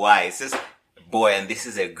of why? It's just a boy and this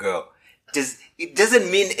is a girl. It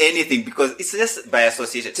doesn't mean anything because it's just by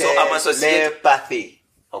association. So I'm associating. Telepathy.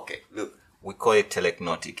 Okay, look, we call it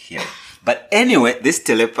telepnotic here. But anyway, this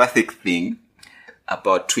telepathic thing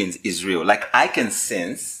about twins is real. Like, I can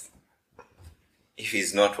sense if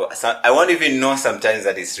he's not. I won't even know sometimes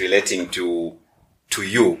that it's relating to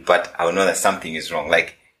you, but I'll know that something is wrong.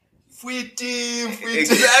 Like,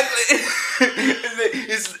 exactly.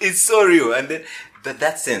 It's so real, and then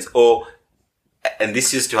that sense. And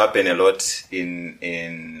this used to happen a lot in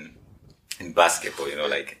basketball, you know,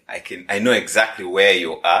 like I know exactly where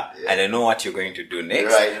you are and I know what you're going to do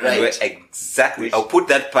next. Right. Exactly. I'll put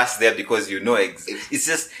that pass there because you know, it's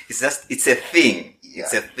a thing. Yeah.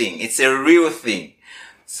 It's a thing. It's a real thing.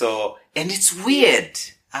 So, and it's weird.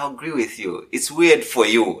 I agree with you. It's weird for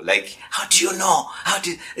you. Like, how do you know?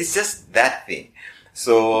 It's just that thing.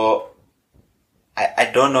 So, I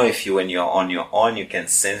don't know if when you're on your own, you can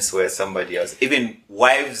sense where somebody else, even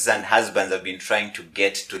wives and husbands have been trying to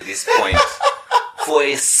get to this point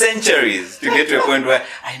for centuries, to get to a point where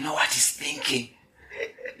I know what he's thinking.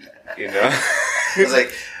 It's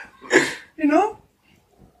like,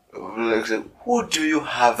 who do you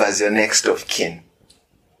have as your next of kin?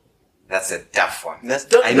 That's a tough one. That's a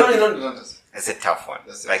tough one.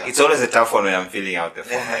 It's always a tough one when I'm filling out the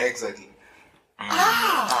form. Yeah, exactly.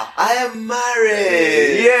 I am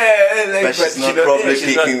married. Yeah, but she's not probably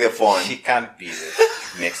picking the phone. She can't be the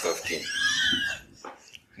next of kin.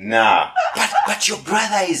 Nah. But your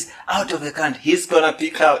brother is out of the country. He's gonna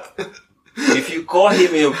pick up. If you call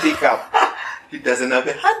him, he'll pick up. He doesn't have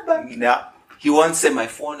a handbag. No. He won't say my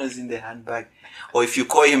phone is in the handbag. Or if you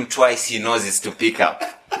call him twice, he knows it's to pick up.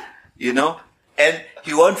 And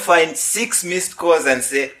he won't find 6 missed calls and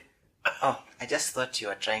say, oh, I just thought you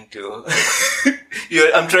were trying to...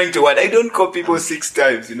 I'm trying to what? I don't call people 6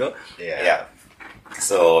 times, Yeah.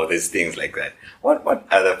 So there's things like that. What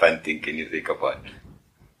other fun thing can you think about?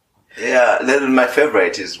 Yeah, my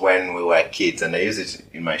favorite is when we were kids, and I use it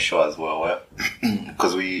in my show as well,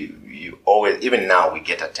 because you always, even now we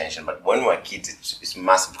get attention, but when we were kids, it's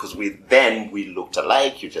massive, because we looked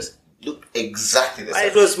alike, you just look exactly the same.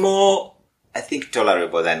 It was more, I think,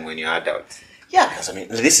 tolerable than when you're adult. Yeah,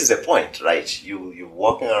 because this is the point, right? You're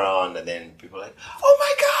walking around and then people are like, oh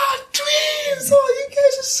my God, twins! Oh, you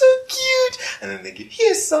guys are so cute! And then they give,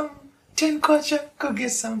 here's some 10 kwacha, go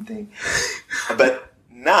get something. But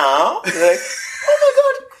now, they're like, oh my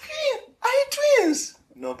God, are you twins?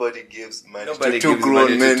 Nobody gives money to two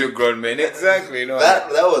grown men. Exactly. That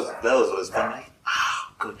was always fun. Like,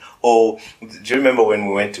 good. Oh, do you remember when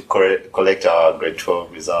we went to collect our grade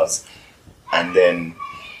 12 results? And then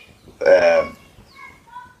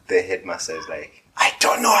the headmaster is like, I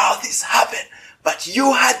don't know how this happened, but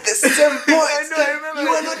you had the same point. I remember. You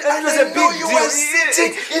were not, and I know you were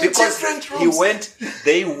sitting in different rooms.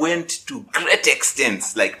 They went to great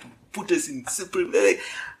extents, like put us in separate,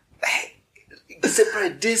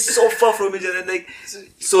 separate this so far from each other. Like,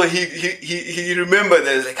 so he remembered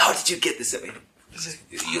that. Like, how did you get this?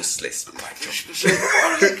 Useless.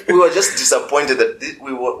 We were just disappointed that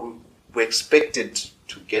we were expected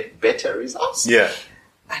to get better results. Yeah.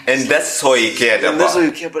 And that's all he cared about. And that's all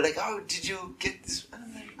you care about. Like, how did you get this?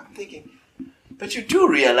 I'm thinking, but you do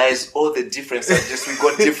realize all the different subjects. We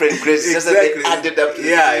got different grades. Just that they added up.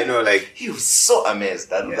 Yeah, I know. Like, he was so amazed.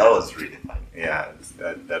 That was really fun. Yeah,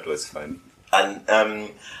 that was fun. And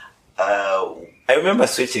I remember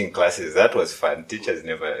switching classes. That was fun. Teachers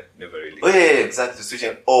never really. Oh yeah, exactly.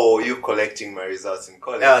 Switching. Oh, you collecting my results in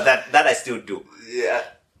college? Yeah, that I still do. Yeah.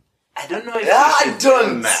 I don't know if I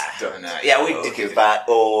don't. Yeah, we did. Okay, but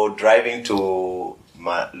driving to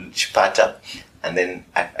Chipata, and then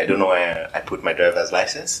I don't know where I put my driver's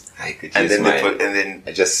license. And then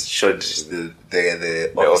I just showed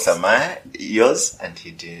the officer yours, and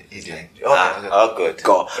he didn't. Oh, good.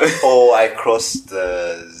 Go. Or I crossed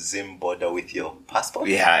the Zim border with your passport.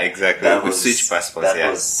 Yeah, exactly. We switch passports. That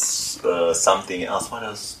was something else. What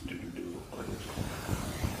else did you do?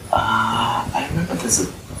 I remember there's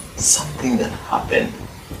something that happened.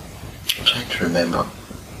 I'm trying to remember.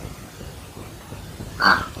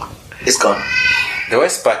 It's gone. The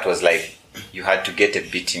worst part was like you had to get a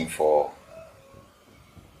beating for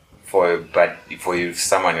if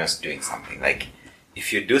someone else doing something. Like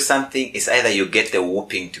if you do something, it's either you get the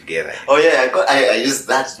whooping together. Oh yeah, I use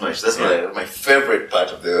that much. That's my favorite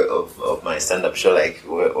part of my stand-up show. Like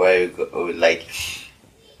where you go, like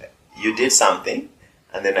you did something,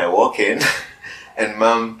 and then I walk in, and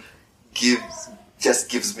Mom gives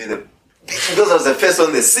me the, because I was the first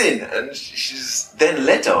on the scene, and then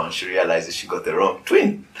later on she realizes she got the wrong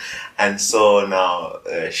twin, and so now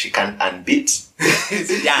she can't unbeat.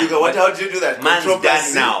 Yeah, how do you do that? Man's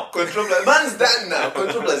done now. Man's done now.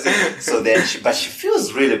 Control plus Z. So then she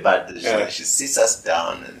feels really bad. She sits us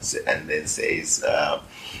down and then says,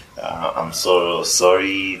 "I'm so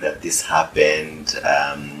sorry that this happened.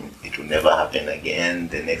 It will never happen again.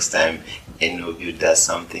 The next time any of you does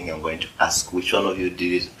something, I'm going to ask which one of you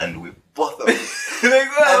did it, and we both of you." And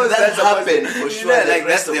that happened for sure. Yeah, like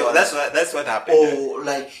that's what happened. Oh,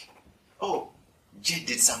 like, Jay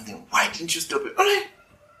did something. Why didn't you stop it? All right.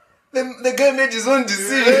 The guy made his own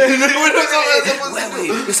decision.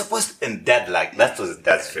 You're supposed to, and Dad, like, that was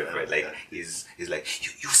Dad's favorite. Like, he's like,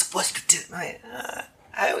 you're supposed to tell me.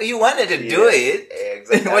 You wanted to do it.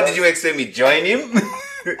 Exactly. What did you expect me join him?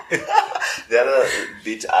 The other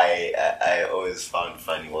bit I always found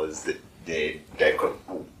funny was the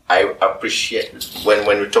I appreciate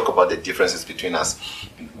when we talk about the differences between us.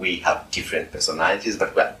 We have different personalities,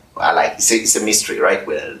 but I like it's a mystery, right?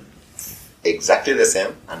 We're exactly the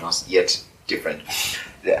same and not yet different,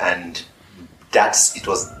 and it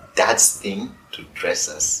was Dad's thing to dress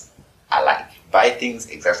us alike, buy things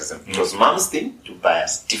exactly the same. It was Mom's thing to buy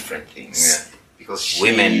us different things because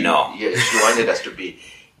women know. Yeah, she wanted us to be.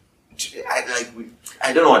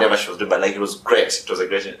 I don't know whatever she was doing, but like it was great. It was a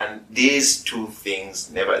great thing. And these two things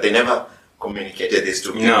never communicated these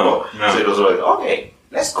two people. No. So it was like, okay,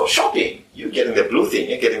 let's go shopping. You're getting the blue thing,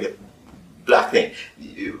 you're getting the black thing.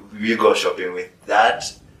 We go shopping with that.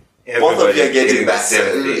 Both of you are getting that.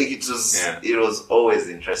 Same thing. It was always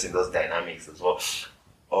interesting, those dynamics as well.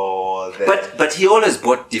 But he always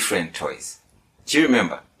bought different toys. Do you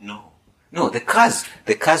remember? No, the cars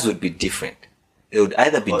would be different. They would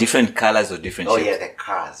either be different colors or different shapes. Oh yeah, the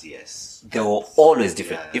cars, yes. They were always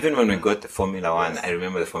different. Yeah. Even when we got the Formula One, I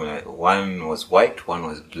remember the Formula One was white, one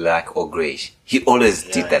was black or grayish. He always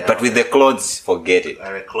did that. But with the clothes, forget it.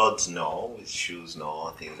 With clothes, no. With shoes, no.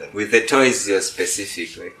 Things like with the toys, you're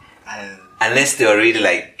specific. Like, unless they were really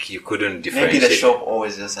like, you couldn't differentiate. Maybe the shop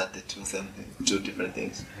always just had the two different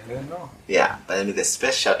things. I don't know. Yeah, but I mean the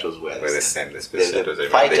space shuttles were the same. The space shuttles, the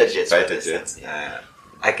fighter jets were the same. Yeah.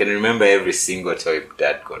 I can remember every single toy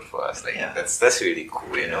Dad got for us. Like that's really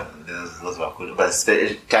cool, you know. Those were cool. But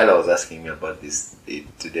Tyler was asking me about this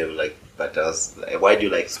today. Like, but I was like, why do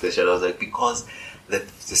you like space shuttle? I was like, because the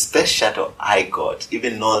space shuttle I got,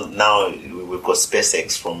 even though now we've got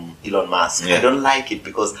SpaceX from Elon Musk, I don't like it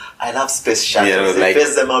because I love space shuttles. They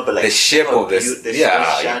phase them out, but like the shape of the space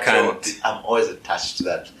shuttle, you can't. I'm always attached to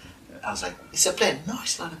that. I was like, it's a plane. No,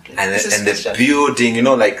 it's not a plane. And the building, you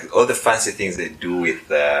know, like all the fancy things they do with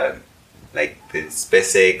like the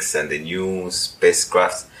SpaceX and the new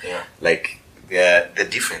spacecrafts. Yeah. Like they're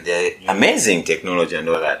different. They're amazing technology and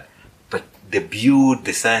all that. But the build,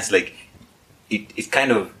 the science, like it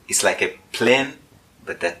kind of, it's like a plane,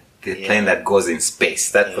 but the plane that goes in space.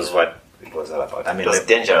 That was what it was all about. I mean, it was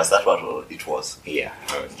dangerous. That's what it was. Yeah,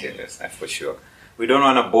 it was dangerous, for sure. We don't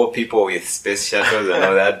want to bore people with space shuttles and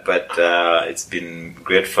all that, but it's been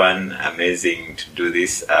great fun, amazing to do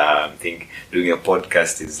this. I think doing a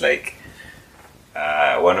podcast is like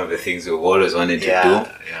one of the things we've always wanted to do.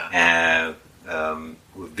 Yeah.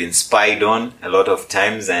 We've been spied on a lot of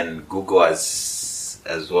times, and Google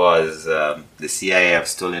as well as the CIA have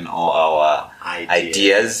stolen all our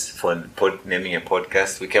ideas for naming a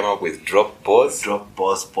podcast. We came up with Drop Pause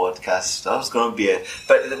podcast. That was going to be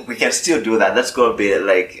but we can still do that. That's going to be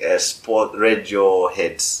like a sport radio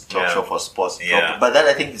heads talk show for sports. Yeah. But that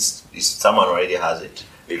I think is someone already has it.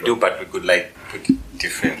 We do, but we could like put it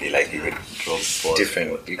differently. Like you could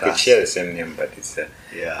different. You could share the same name, but it's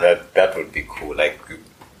that would be cool. Like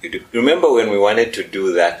remember when we wanted to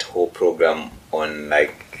do that whole program on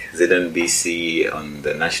like ZNBC on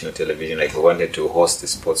the national television, like we wanted to host the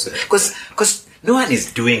sports because no one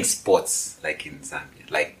is doing sports like in Zambia.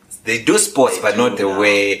 Like they do sports, but not the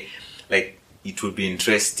way. Like it would be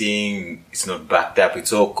interesting. It's not backed up.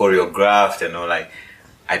 It's all choreographed and all. Like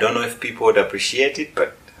I don't know if people would appreciate it,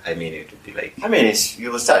 but I mean it would be like. I mean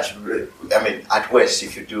you will start. I mean at worst,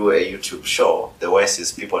 if you do a YouTube show, the worst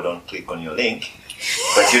is people don't click on your link,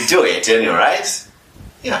 but you do it anyway, right?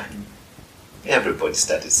 Yeah. Everybody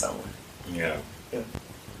started somewhere. Yeah.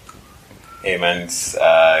 Hey man, it's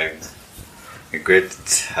a great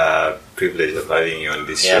privilege of having you on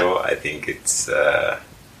this show. I think it's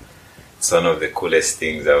one of the coolest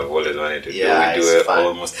things I've always wanted to do. We do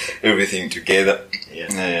almost everything together.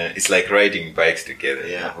 Yeah. It's like riding bikes together.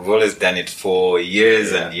 Yeah. We've always done it for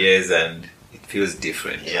years and years, and it feels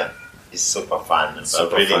different. Yeah. It's super fun.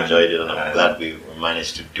 I've really enjoyed it, and I'm glad we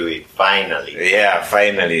managed to do it finally. Yeah,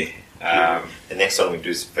 finally. The next one we do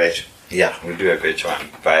is virtual. Yeah, we'll do a virtual one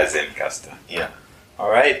via Zencaster. Yeah. All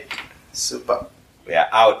right. Super. We are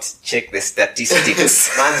out. Check the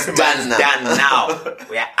statistics. Man's done now.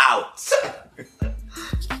 We are out.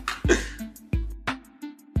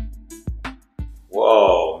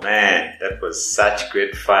 Whoa, man. That was such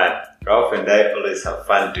great fun. Ralf and I always have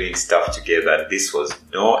fun doing stuff together. This was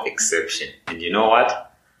no exception. And you know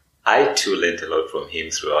what? I too learned a lot from him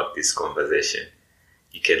throughout this conversation.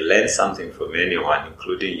 You can learn something from anyone,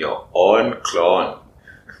 including your own clone.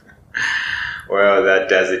 Well, that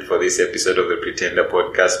does it for this episode of the Pretender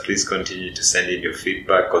Podcast. Please continue to send in your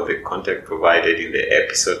feedback on the contact provided in the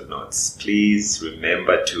episode notes. Please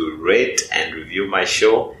remember to rate and review my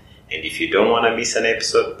show. And if you don't want to miss an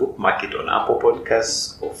episode, bookmark it on Apple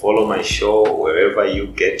Podcasts or follow my show wherever you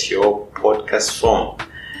get your podcast from.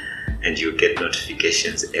 And you'll get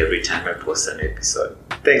notifications every time I post an episode.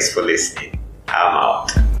 Thanks for listening. I'm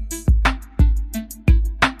out.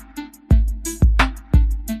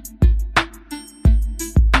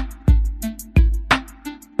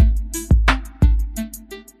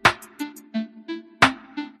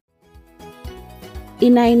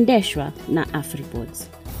 inaendeshwa na AfriPods.